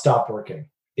not stop working.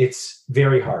 It's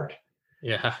very hard.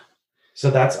 Yeah. So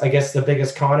that's, I guess, the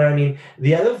biggest con. I mean,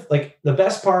 the other, like, the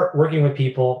best part working with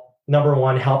people, number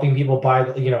one, helping people buy,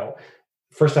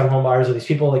 first-time home buyers, or these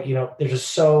people, like, they're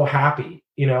just so happy.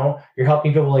 You're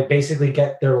helping people, like, basically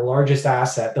get their largest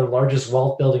asset, their largest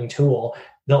wealth building tool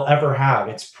they'll ever have.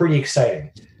 It's pretty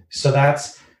exciting. So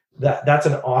that's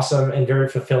an awesome and very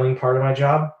fulfilling part of my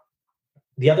job.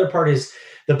 The other part is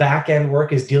the back end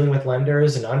work is dealing with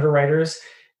lenders and underwriters,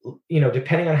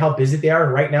 depending on how busy they are.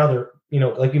 And right now they're,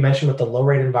 like you mentioned, with the low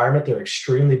rate environment, they're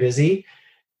extremely busy.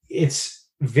 It's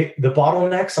the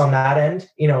bottlenecks on that end,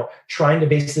 trying to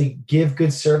basically give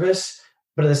good service,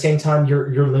 but at the same time,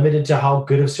 you're limited to how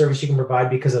good of service you can provide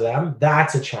because of them.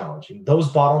 That's a challenge. And those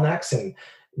bottlenecks and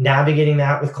navigating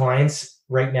that with clients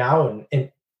right now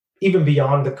and even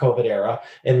beyond the COVID era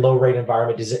and low rate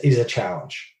environment is a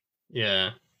challenge. Yeah.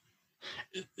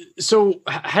 So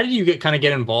how did you get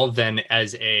involved then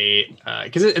as a,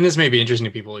 and this may be interesting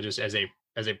to people, just as a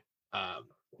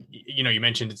you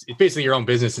mentioned it's basically your own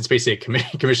business. It's basically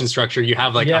a commission structure. You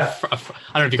have like I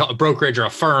don't know if you call it a brokerage or a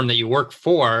firm that you work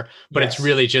for, but it's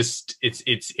really just,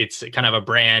 it's kind of a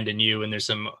brand and there's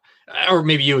some, or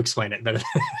maybe you explain it better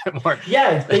more.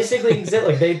 Yeah, it's basically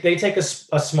like they take a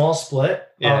small split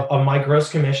of my gross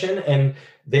commission, and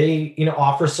they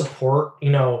offer support,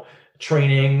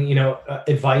 training,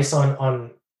 advice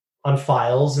on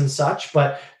files and such.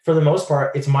 But for the most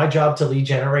part, it's my job to lead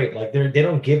generate. Like, they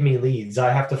don't give me leads.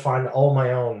 I have to find all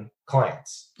my own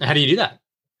clients. How do you do that?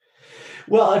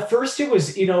 Well, at first it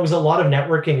was, it was a lot of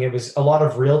networking. It was a lot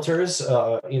of realtors,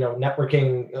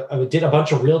 networking. I did a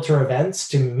bunch of realtor events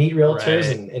to meet realtors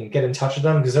Right. and get in touch with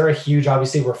them because they're a huge,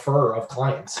 obviously, referrer of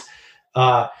clients.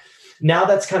 Now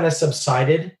that's kind of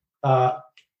subsided.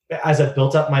 As I've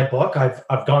built up my book,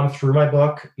 I've gone through my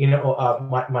book.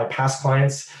 My past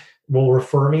clients will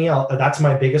refer me. That's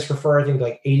my biggest refer. I think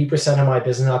like 80% of my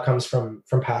business now comes from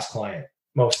past client,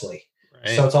 mostly.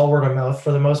 Right. So it's all word of mouth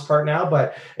for the most part now,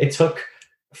 but it took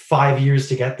 5 years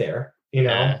to get there.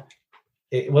 Yeah.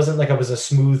 It wasn't like it was a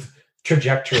smooth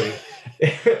trajectory.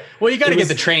 Well, you got to get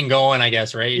the train going, I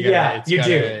guess, right? You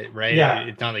do. Right? Yeah.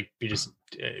 It's not like you just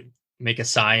make a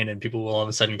sign and people will all of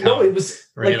a sudden come. No, it was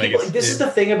right? like this is the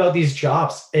thing about these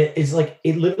jobs. It's like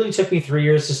it literally took me 3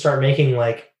 years to start making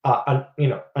like a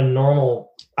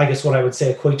normal, I guess what I would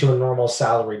say equate to a normal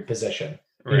salaried position.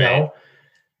 Right.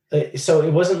 So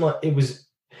it wasn't like it was,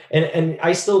 and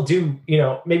I still do,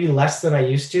 maybe less than I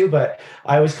used to, but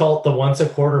I always call it the once a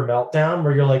quarter meltdown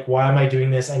where you're like, why am I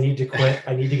doing this? I need to quit.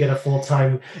 I need to get a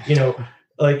full-time,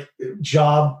 like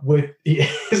job with,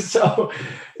 so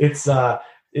it's,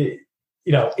 it's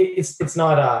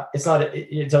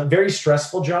a very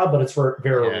stressful job, but it's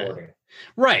very rewarding.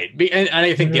 Right. And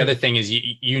I think the other thing is,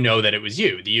 that it was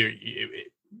you.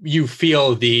 You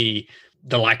feel the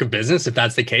lack of business if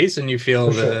that's the case, and you feel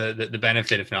the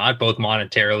benefit if not, both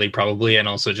monetarily probably, and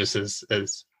also just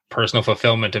as personal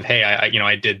fulfillment of, hey,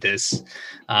 I did this,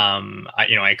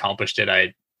 I accomplished it,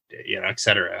 et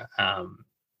cetera.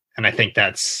 And I think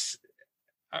that's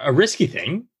a risky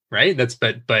thing, right?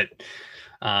 But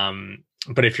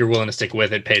if you're willing to stick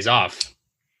with it, pays off.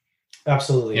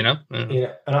 Absolutely.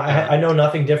 Mm-hmm. And I know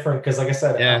nothing different because, like I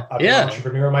said, I've been an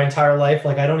entrepreneur my entire life.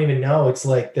 Like I don't even know. It's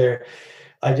like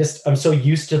I'm so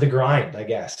used to the grind, I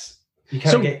guess. You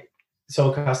kind of get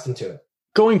so accustomed to it.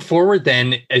 Going forward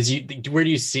then, where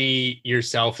do you see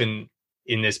yourself in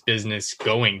this business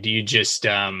going? Do you just,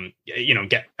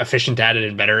 get efficient at it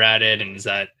and better at it? And is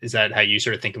that how you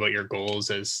sort of think about your goals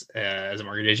as a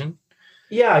mortgage agent?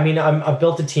 Yeah. I mean, I've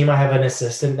built a team. I have an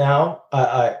assistant now.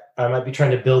 I might be trying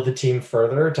to build the team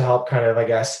further to help kind of, I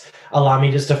guess, allow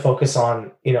me just to focus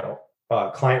on,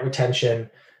 client retention,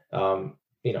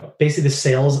 basically the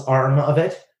sales arm of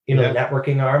it, the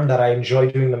networking arm that I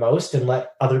enjoy doing the most, and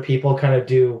let other people kind of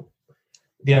do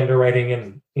the underwriting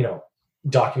and,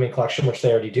 document collection, which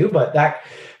they already do. But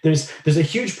there's a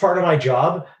huge part of my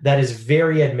job that is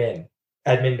very admin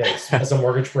based as a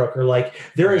mortgage broker. Like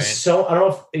there is so, I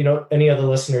don't know if, any other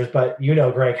listeners, but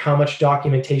Greg, how much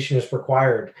documentation is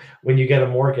required when you get a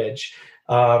mortgage.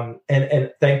 And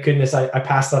thank goodness I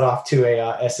passed that off to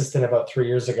a assistant about 3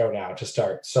 years ago now to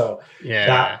start. So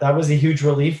that was a huge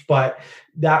relief, but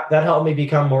that helped me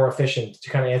become more efficient.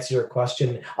 To kind of answer your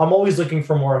question, I'm always looking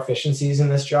for more efficiencies in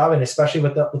this job, and especially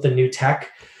with the new tech,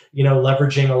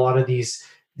 leveraging a lot of these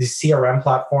CRM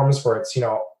platforms where it's,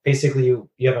 basically you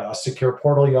have a secure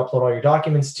portal you upload all your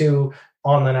documents to,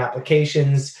 online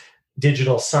applications,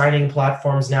 digital signing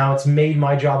platforms. Now it's made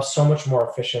my job so much more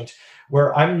efficient,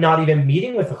 where I'm not even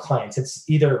meeting with the clients. It's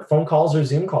either phone calls or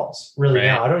Zoom calls. Really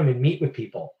now, I don't even meet with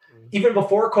people. Even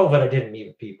before COVID, I didn't meet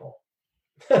with people.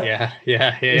 Yeah.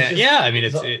 I mean,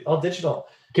 it's all digital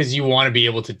because you want to be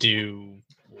able to do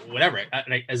whatever,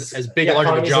 like as big a large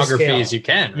of a geography as you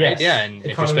can, right? Yes. Yeah, and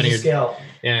if you're spending scale,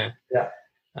 and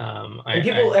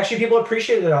people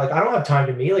appreciate it. They're like, I don't have time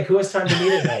to meet. Like, who has time to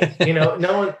meet at night?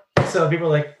 No one. So people are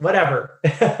like, whatever.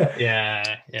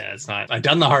 Yeah. It's not. I've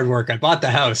done the hard work. I bought the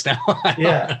house now.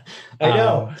 I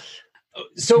know.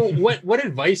 So what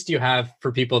advice do you have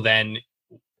for people then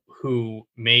who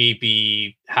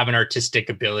maybe have an artistic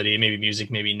ability, maybe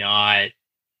music, maybe not,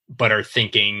 but are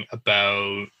thinking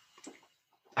about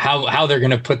how they're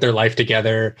going to put their life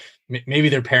together? Maybe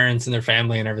their parents and their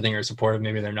family and everything are supportive.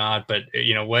 Maybe they're not, but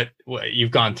what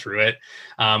you've gone through it.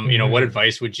 What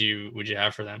advice would you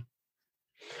have for them?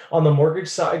 On the mortgage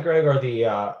side, Greg, or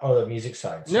the music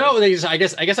side? Sorry. No, I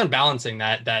guess I'm balancing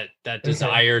that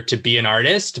desire to be an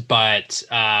artist, but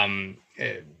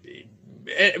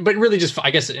really just,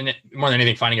 I guess, more than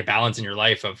anything, finding a balance in your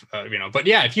life of, but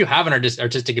yeah, if you have an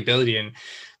artistic ability, and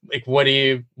like, what do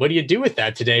you do with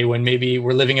that today when maybe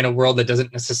we're living in a world that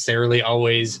doesn't necessarily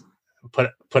always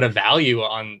put a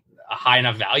high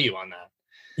enough value on that?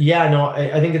 Yeah, no,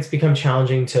 I think it's become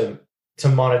challenging to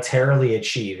monetarily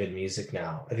achieve in music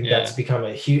now. I think that's become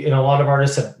a huge, and a lot of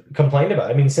artists have complained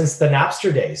about it. I mean, since the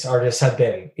Napster days, artists have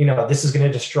been, this is going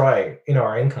to destroy,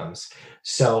 our incomes.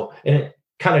 So, and it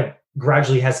kind of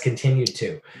gradually has continued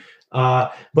to,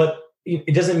 but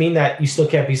it doesn't mean that you still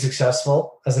can't be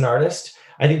successful as an artist.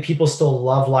 I think people still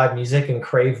love live music and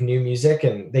crave new music,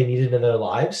 and they need it in their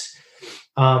lives.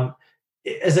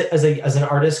 as an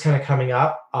artist kind of coming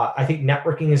up, I think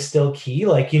networking is still key.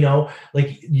 Like,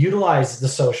 like utilize the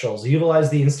socials,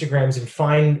 utilize the Instagrams, and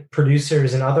find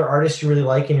producers and other artists you really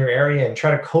like in your area and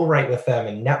try to co-write with them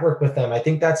and network with them. I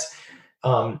think that's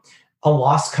a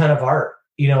lost kind of art,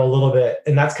 a little bit.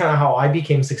 And that's kind of how I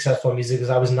became successful in music,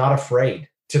 because I was not afraid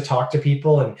to talk to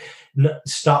people and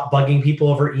stop bugging people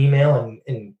over email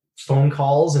and phone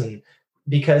calls. And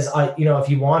because if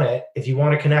you want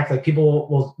to connect, like,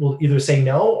 people will either say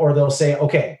no, or they'll say,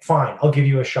 okay, fine, I'll give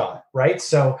you a shot. Right.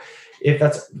 So if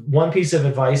that's one piece of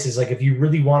advice, is like, if you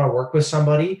really want to work with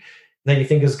somebody that you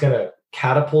think is going to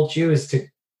catapult you, is to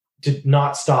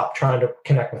not stop trying to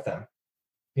connect with them,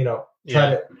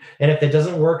 try to, and if it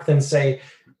doesn't work, then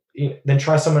then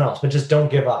try someone else, but just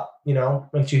don't give up,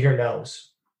 once you hear no's.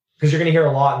 Because you're going to hear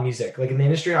a lot in music. Like, in the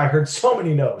industry, I heard so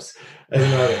many no's as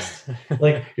an artist.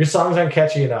 Like, your songs aren't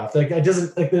catchy enough. Like, it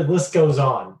doesn't, like, the list goes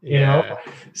on, you know?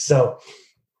 So.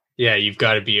 Yeah, you've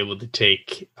got to be able to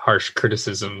take harsh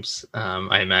criticisms,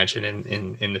 I imagine,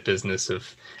 in the business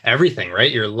of everything,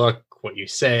 right? Your look, what you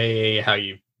say, how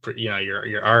your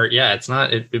art. Yeah,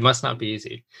 it must not be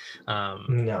easy.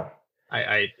 No.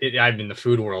 I'm in the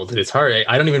food world. It's hard.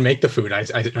 I don't even make the food. I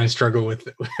struggle with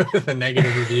the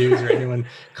negative reviews or anyone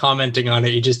commenting on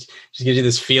it. It just gives you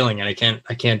this feeling, and I don't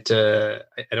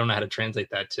know how to translate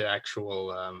that to actual.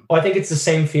 Well, I think it's the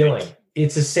same feeling.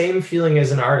 It's the same feeling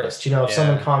as an artist. If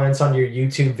someone comments on your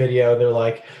YouTube video, they're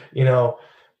like,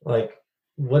 like,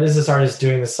 what is this artist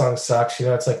doing? This song sucks.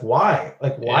 It's like, why?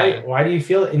 Like, why do you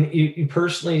feel it? And you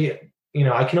personally,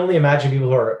 I can only imagine people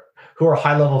who are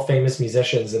high level famous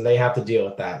musicians, and they have to deal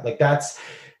with that. Like,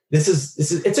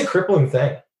 it's a crippling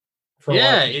thing for a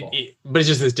lot of people. But it's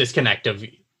just this disconnect of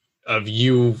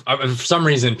you, for some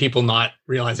reason, people not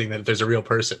realizing that there's a real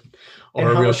person or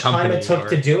and a real company. How much time it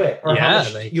took to do it, or how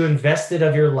much you invested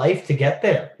of your life to get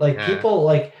there. Like, people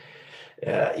like,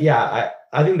 I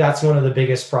think that's one of the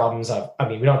biggest problems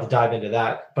we don't have to dive into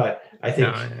that, but I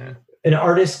think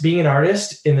being an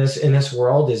artist in this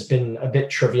world has been a bit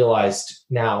trivialized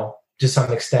now, to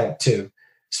some extent, to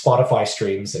Spotify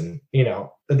streams, and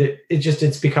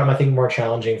it's become, I think, more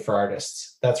challenging for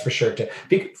artists. That's for sure.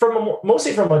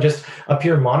 Mostly from just a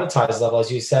pure monetized level,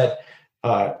 as you said,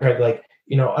 Greg. Like,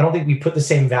 I don't think we put the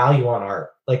same value on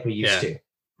art like we used to.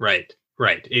 Right.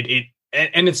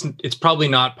 And it's probably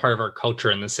not part of our culture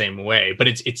in the same way, but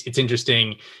it's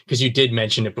interesting, because you did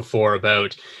mention it before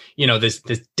about this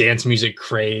dance music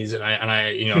craze, and I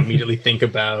immediately think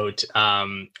about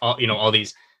all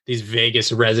these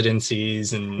Vegas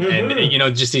residencies and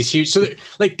just these huge, so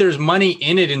like, there's money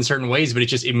in it in certain ways, but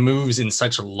it moves in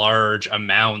such large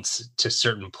amounts to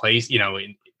certain place,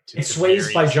 it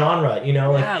sways by genre, you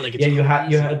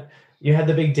had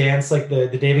the big dance, like the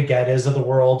David Guettas of the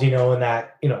world, in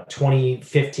that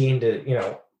 2015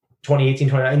 to 2018,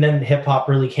 20, and then hip hop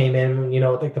really came in,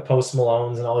 like the Post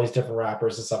Malones and all these different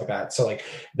rappers and stuff like that. So, like,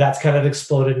 that's kind of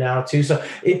exploded now too. So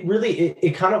it really,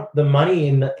 it kind of, the money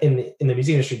in the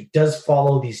music industry does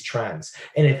follow these trends.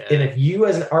 And if you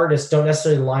as an artist don't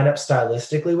necessarily line up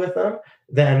stylistically with them,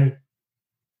 then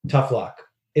tough luck.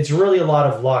 It's really a lot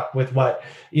of luck with what,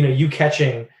 you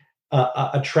catching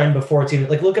a trend before it's even,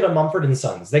 like, look at a Mumford and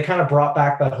Sons. They kind of brought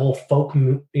back that whole folk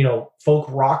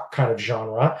rock kind of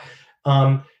genre.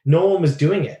 No one was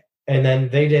doing it, and then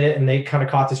they did it, and they kind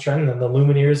of caught this trend, and then the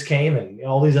Lumineers came, and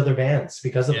all these other bands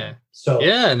because of them. So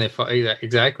and they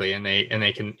exactly, and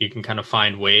you can kind of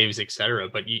find waves, etc.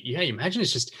 But you imagine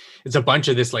it's a bunch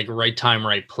of this, like, right time,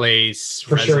 right place,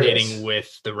 resonating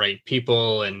with the right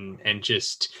people, and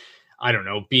just, I don't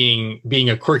know, being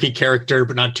a quirky character,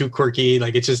 but not too quirky.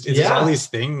 Like, it's just all these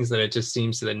things that it just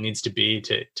seems that it needs to be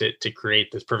to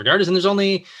create this perfect artist. And there's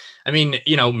only,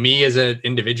 me as an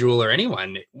individual or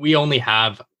anyone, we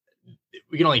can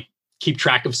only keep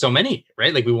track of so many,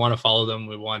 right? Like, we want to follow them,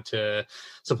 we want to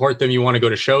support them, you want to go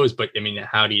to shows, but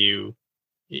how do you,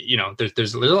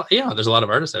 there's a lot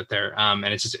of artists out there. And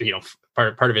it's just,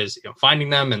 part of it is, finding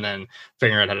them and then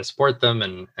figuring out how to support them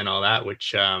and all that,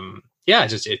 which,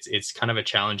 it's kind of a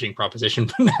challenging proposition,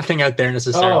 but nothing out there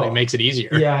necessarily makes it easier.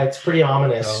 Yeah, it's pretty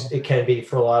ominous. It can be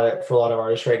for a lot of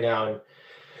artists right now.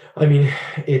 And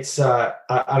it's I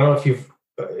don't know if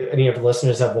any of the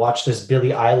listeners have watched this Billie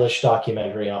Eilish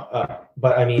documentary,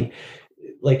 but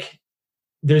like,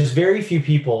 there's very few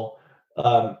people.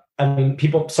 Some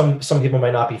people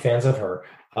might not be fans of her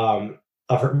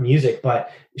music,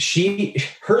 but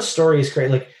her story is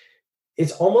great. Like,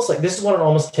 it's almost like this is what it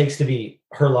almost takes to be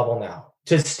her level now,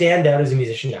 to stand out as a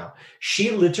musician now.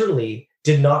 She literally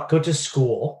did not go to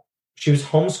school. She was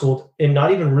homeschooled, and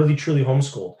not even really truly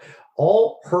homeschooled.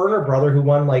 All her and her brother, who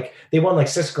won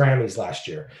 6 Grammys last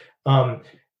year.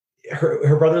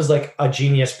 Her brother's like a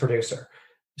genius producer.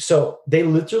 So they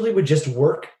literally would just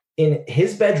work in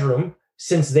his bedroom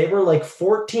since they were like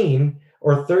 14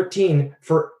 or 13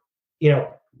 for,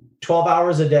 12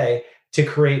 hours a day to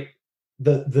create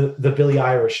the Billie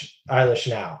Eilish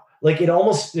now. Like it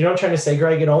almost, I'm trying to say,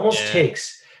 Greg, it almost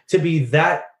takes to be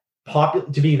that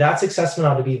popular, to be that successful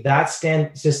now, to be that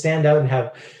stand out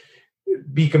and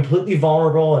be completely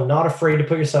vulnerable and not afraid to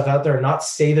put yourself out there and not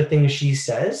say the things she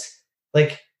says.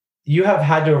 Like you have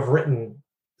had to have written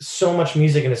so much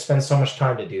music and to spend so much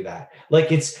time to do that.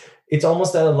 Like it's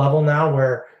almost at a level now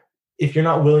where if you're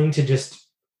not willing to just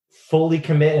fully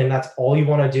commit and that's all you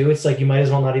want to do, it's like you might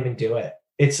as well not even do it.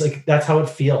 It's like that's how it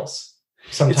feels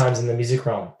sometimes in the music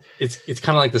realm. It's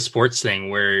kind of like the sports thing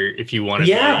where if you want to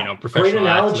be, professional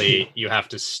athlete, you have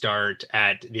to start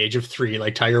at the age of 3,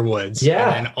 like Tiger Woods,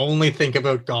 and only think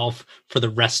about golf for the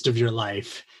rest of your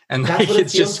life. And that's what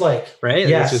it feels like, right?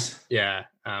 Yes. It's just,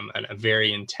 a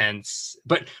very intense.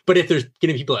 But if there's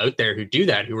getting people out there who do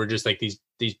that, who are just like these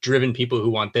driven people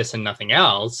who want this and nothing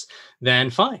else,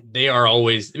 then fine. They are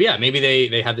always, maybe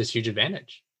they have this huge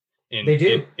advantage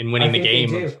in winning the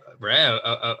game of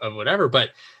whatever. But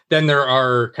then there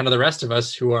are kind of the rest of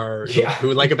us who are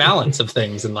who like a balance of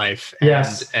things in life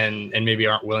and maybe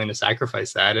aren't willing to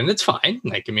sacrifice that. And it's fine.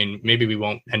 Like, I mean, maybe we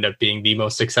won't end up being the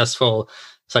most successful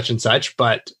such and such,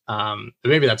 but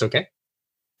maybe that's okay.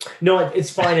 No,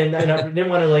 it's fine. And I didn't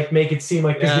want to like make it seem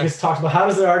like this. We just talked about how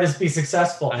does an artist be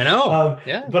successful? I know.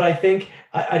 But I think,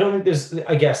 I don't think there's,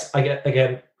 I guess,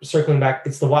 again, circling back,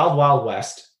 it's the wild, wild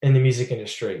west in the music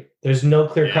industry. There's no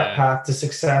clear cut path to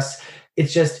success.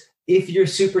 It's just, if you're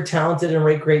super talented and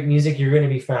write great music, you're going to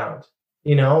be found,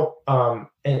 and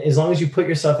as long as you put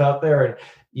yourself out there and,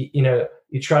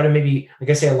 you try to maybe, like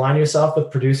I say, align yourself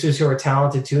with producers who are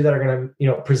talented too, that are going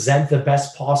to, present the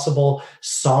best possible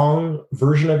song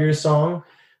version of your song,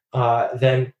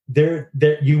 then there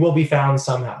you will be found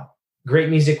somehow. Great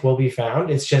music will be found.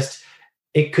 It's just,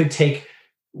 it could take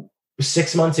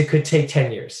 6 months. It could take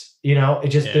 10 years,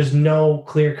 there's no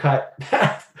clear cut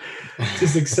path to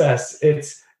success.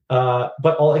 It's,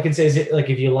 but all I can say is like,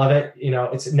 if you love it,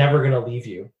 it's never going to leave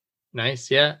you. Nice.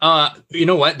 Yeah. You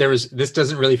know what? This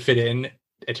doesn't really fit in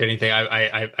to anything.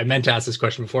 I meant to ask this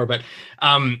question before, but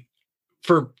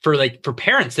for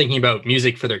parents thinking about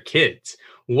music for their kids,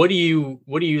 what do you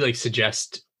like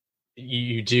suggest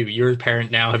you do? You're a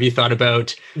parent now. Have you thought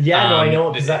about? I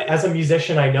know, because as a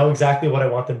musician, I know exactly what I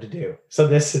want them to do. So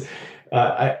this,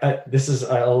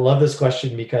 I love this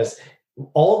question because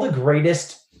all the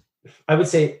greatest, I would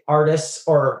say, artists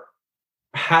or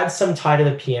had some tie to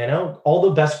the piano. All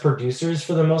the best producers,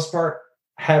 for the most part,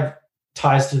 have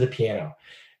ties to the piano.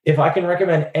 If I can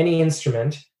recommend any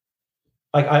instrument,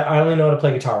 like I only know how to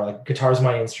play guitar. Like guitar is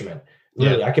my instrument.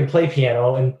 Really, I can play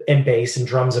piano and bass and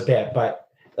drums a bit, but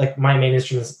like my main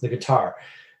instrument is the guitar.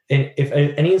 And if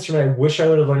any instrument I wish I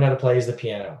would have learned how to play is the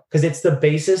piano, because it's the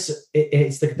basis.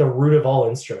 It's the root of all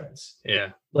instruments. Yeah.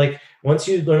 Like once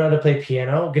you learn how to play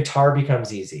piano, guitar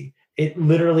becomes easy. It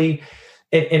literally.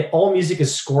 And all music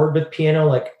is scored with piano,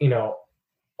 like,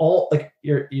 all like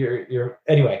your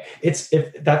anyway, if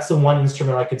that's the one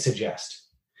instrument I could suggest.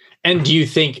 And do you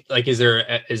think like, is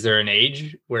there an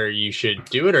age where you should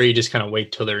do it, or you just kind of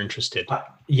wait till they're interested?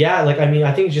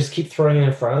 I think just keep throwing it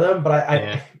in front of them, but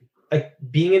I like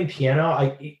being in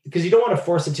piano, because you don't want to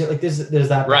force it to, like there's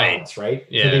that balance, right?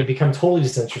 Yeah. So they become totally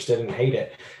disinterested and hate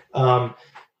it. I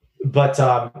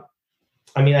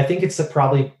think it's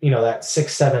probably, that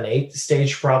 6, 7, 8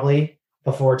 stage, probably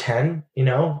before 10,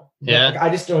 Yeah. Like, I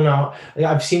just don't know. Like,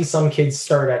 I've seen some kids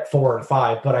start at 4 and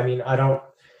 5, but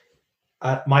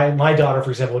my daughter, for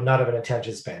example, would not have an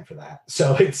attention span for that.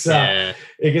 So it's, I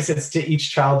guess it's to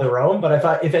each child their own,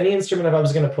 but if any instrument, if I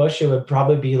was going to push, it would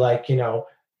probably be like,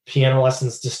 piano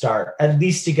lessons to start, at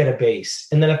least to get a base.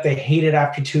 And then if they hate it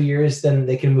after 2 years, then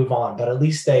they can move on, but at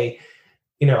least they,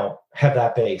 have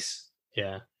that base.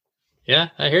 Yeah. Yeah,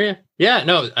 I hear you. Yeah,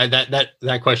 no,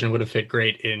 that question would have fit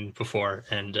great in before,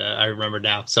 and I remember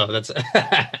now. So that's,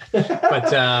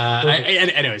 but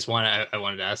anyways, I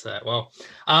wanted to ask that. Well,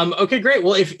 okay, great.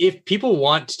 Well, if people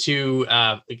want to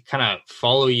kind of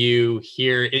follow you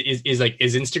here, is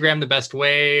Instagram the best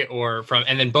way, or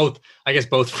both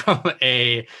from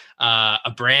a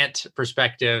Brant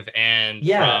perspective and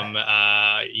from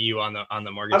you on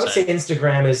the mortgage I would say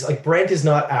Instagram is like, Brant is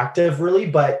not active really,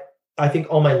 but I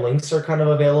think all my links are kind of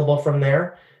available from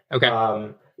there. Okay.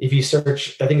 If you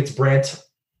search, I think it's Brant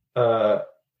 _music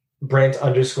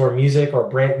or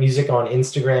Brant music on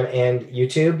Instagram and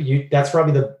YouTube. That's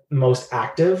probably the most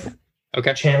active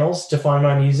channels to find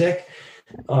my music.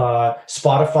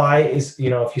 Spotify is,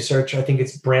 if you search, I think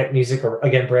it's Brant Music, or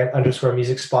again,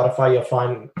 Brant_music Spotify, you'll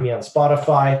find me on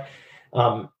Spotify.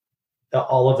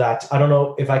 All of that. I don't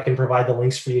know if I can provide the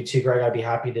links for you too, Greg. I'd be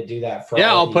happy to do that.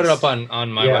 I'll put it up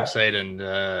on my website, and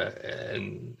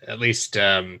at least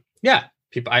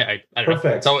people. I don't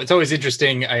Perfect. know. It's always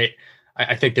interesting.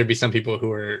 I think there'd be some people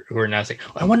who are now saying,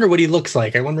 I wonder what he looks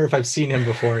like. I wonder if I've seen him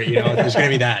before. There's going to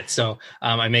be that. So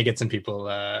I may get some people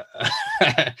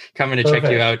coming to check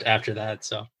you out after that.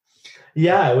 So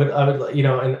yeah, I would,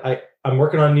 and I'm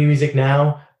working on new music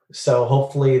now. So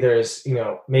hopefully there's,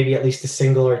 maybe at least a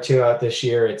single or two out this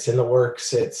year. It's in the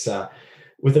works. It's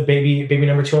with a baby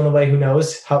number 2 on the way. Who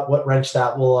knows what wrench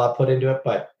that will put into it.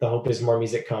 But the hope is more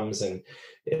music comes. And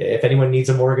if anyone needs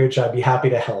a mortgage, I'd be happy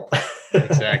to help.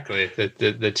 Exactly.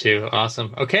 The two.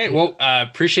 Awesome. Okay. Well,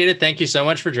 appreciate it. Thank you so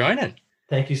much for joining.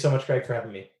 Thank you so much, Greg, for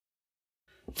having me.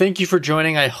 Thank you for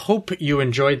joining. I hope you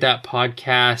enjoyed that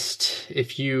podcast.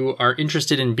 If you are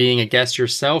interested in being a guest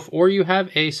yourself, or you have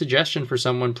a suggestion for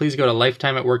someone, please go to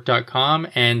lifetimeatwork.com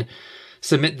and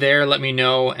submit there. Let me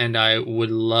know, and I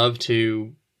would love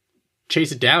to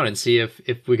chase it down and see if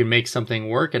we can make something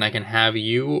work and I can have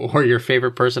you or your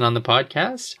favorite person on the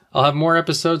podcast. I'll have more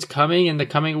episodes coming in the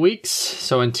coming weeks.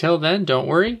 So until then, don't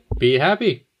worry, be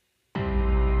happy.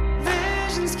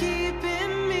 Visions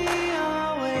keeping me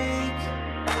awake,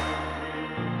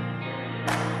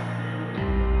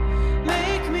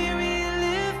 make me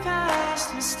relive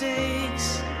past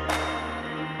mistakes.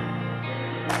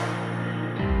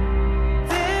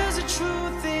 There's a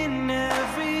truth in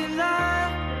every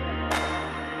lie.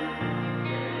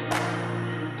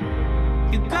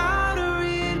 You gotta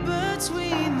read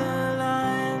between the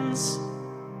lines.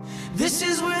 This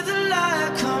is where the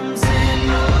light comes in.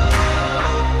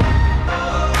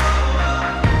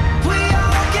 We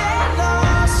all get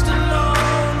lost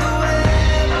along the way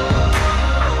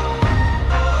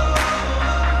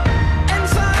and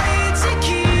fight to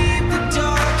keep the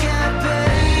dark at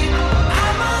bay.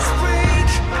 I must break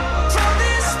from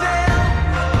this spell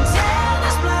and tear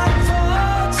this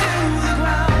blindfold to the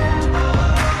ground.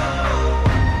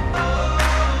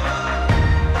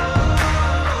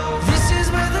 This is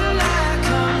where the light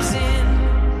comes in.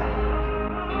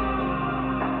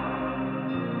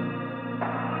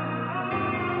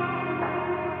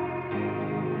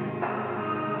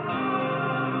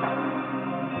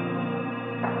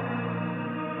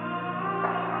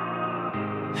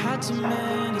 Had too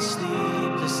many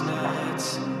sleepless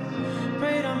nights,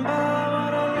 prayed I'm by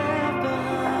what I left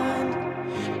behind.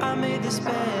 I made this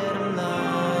bed I'm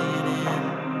lying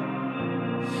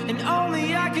in, and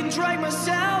only I can drag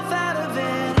myself out.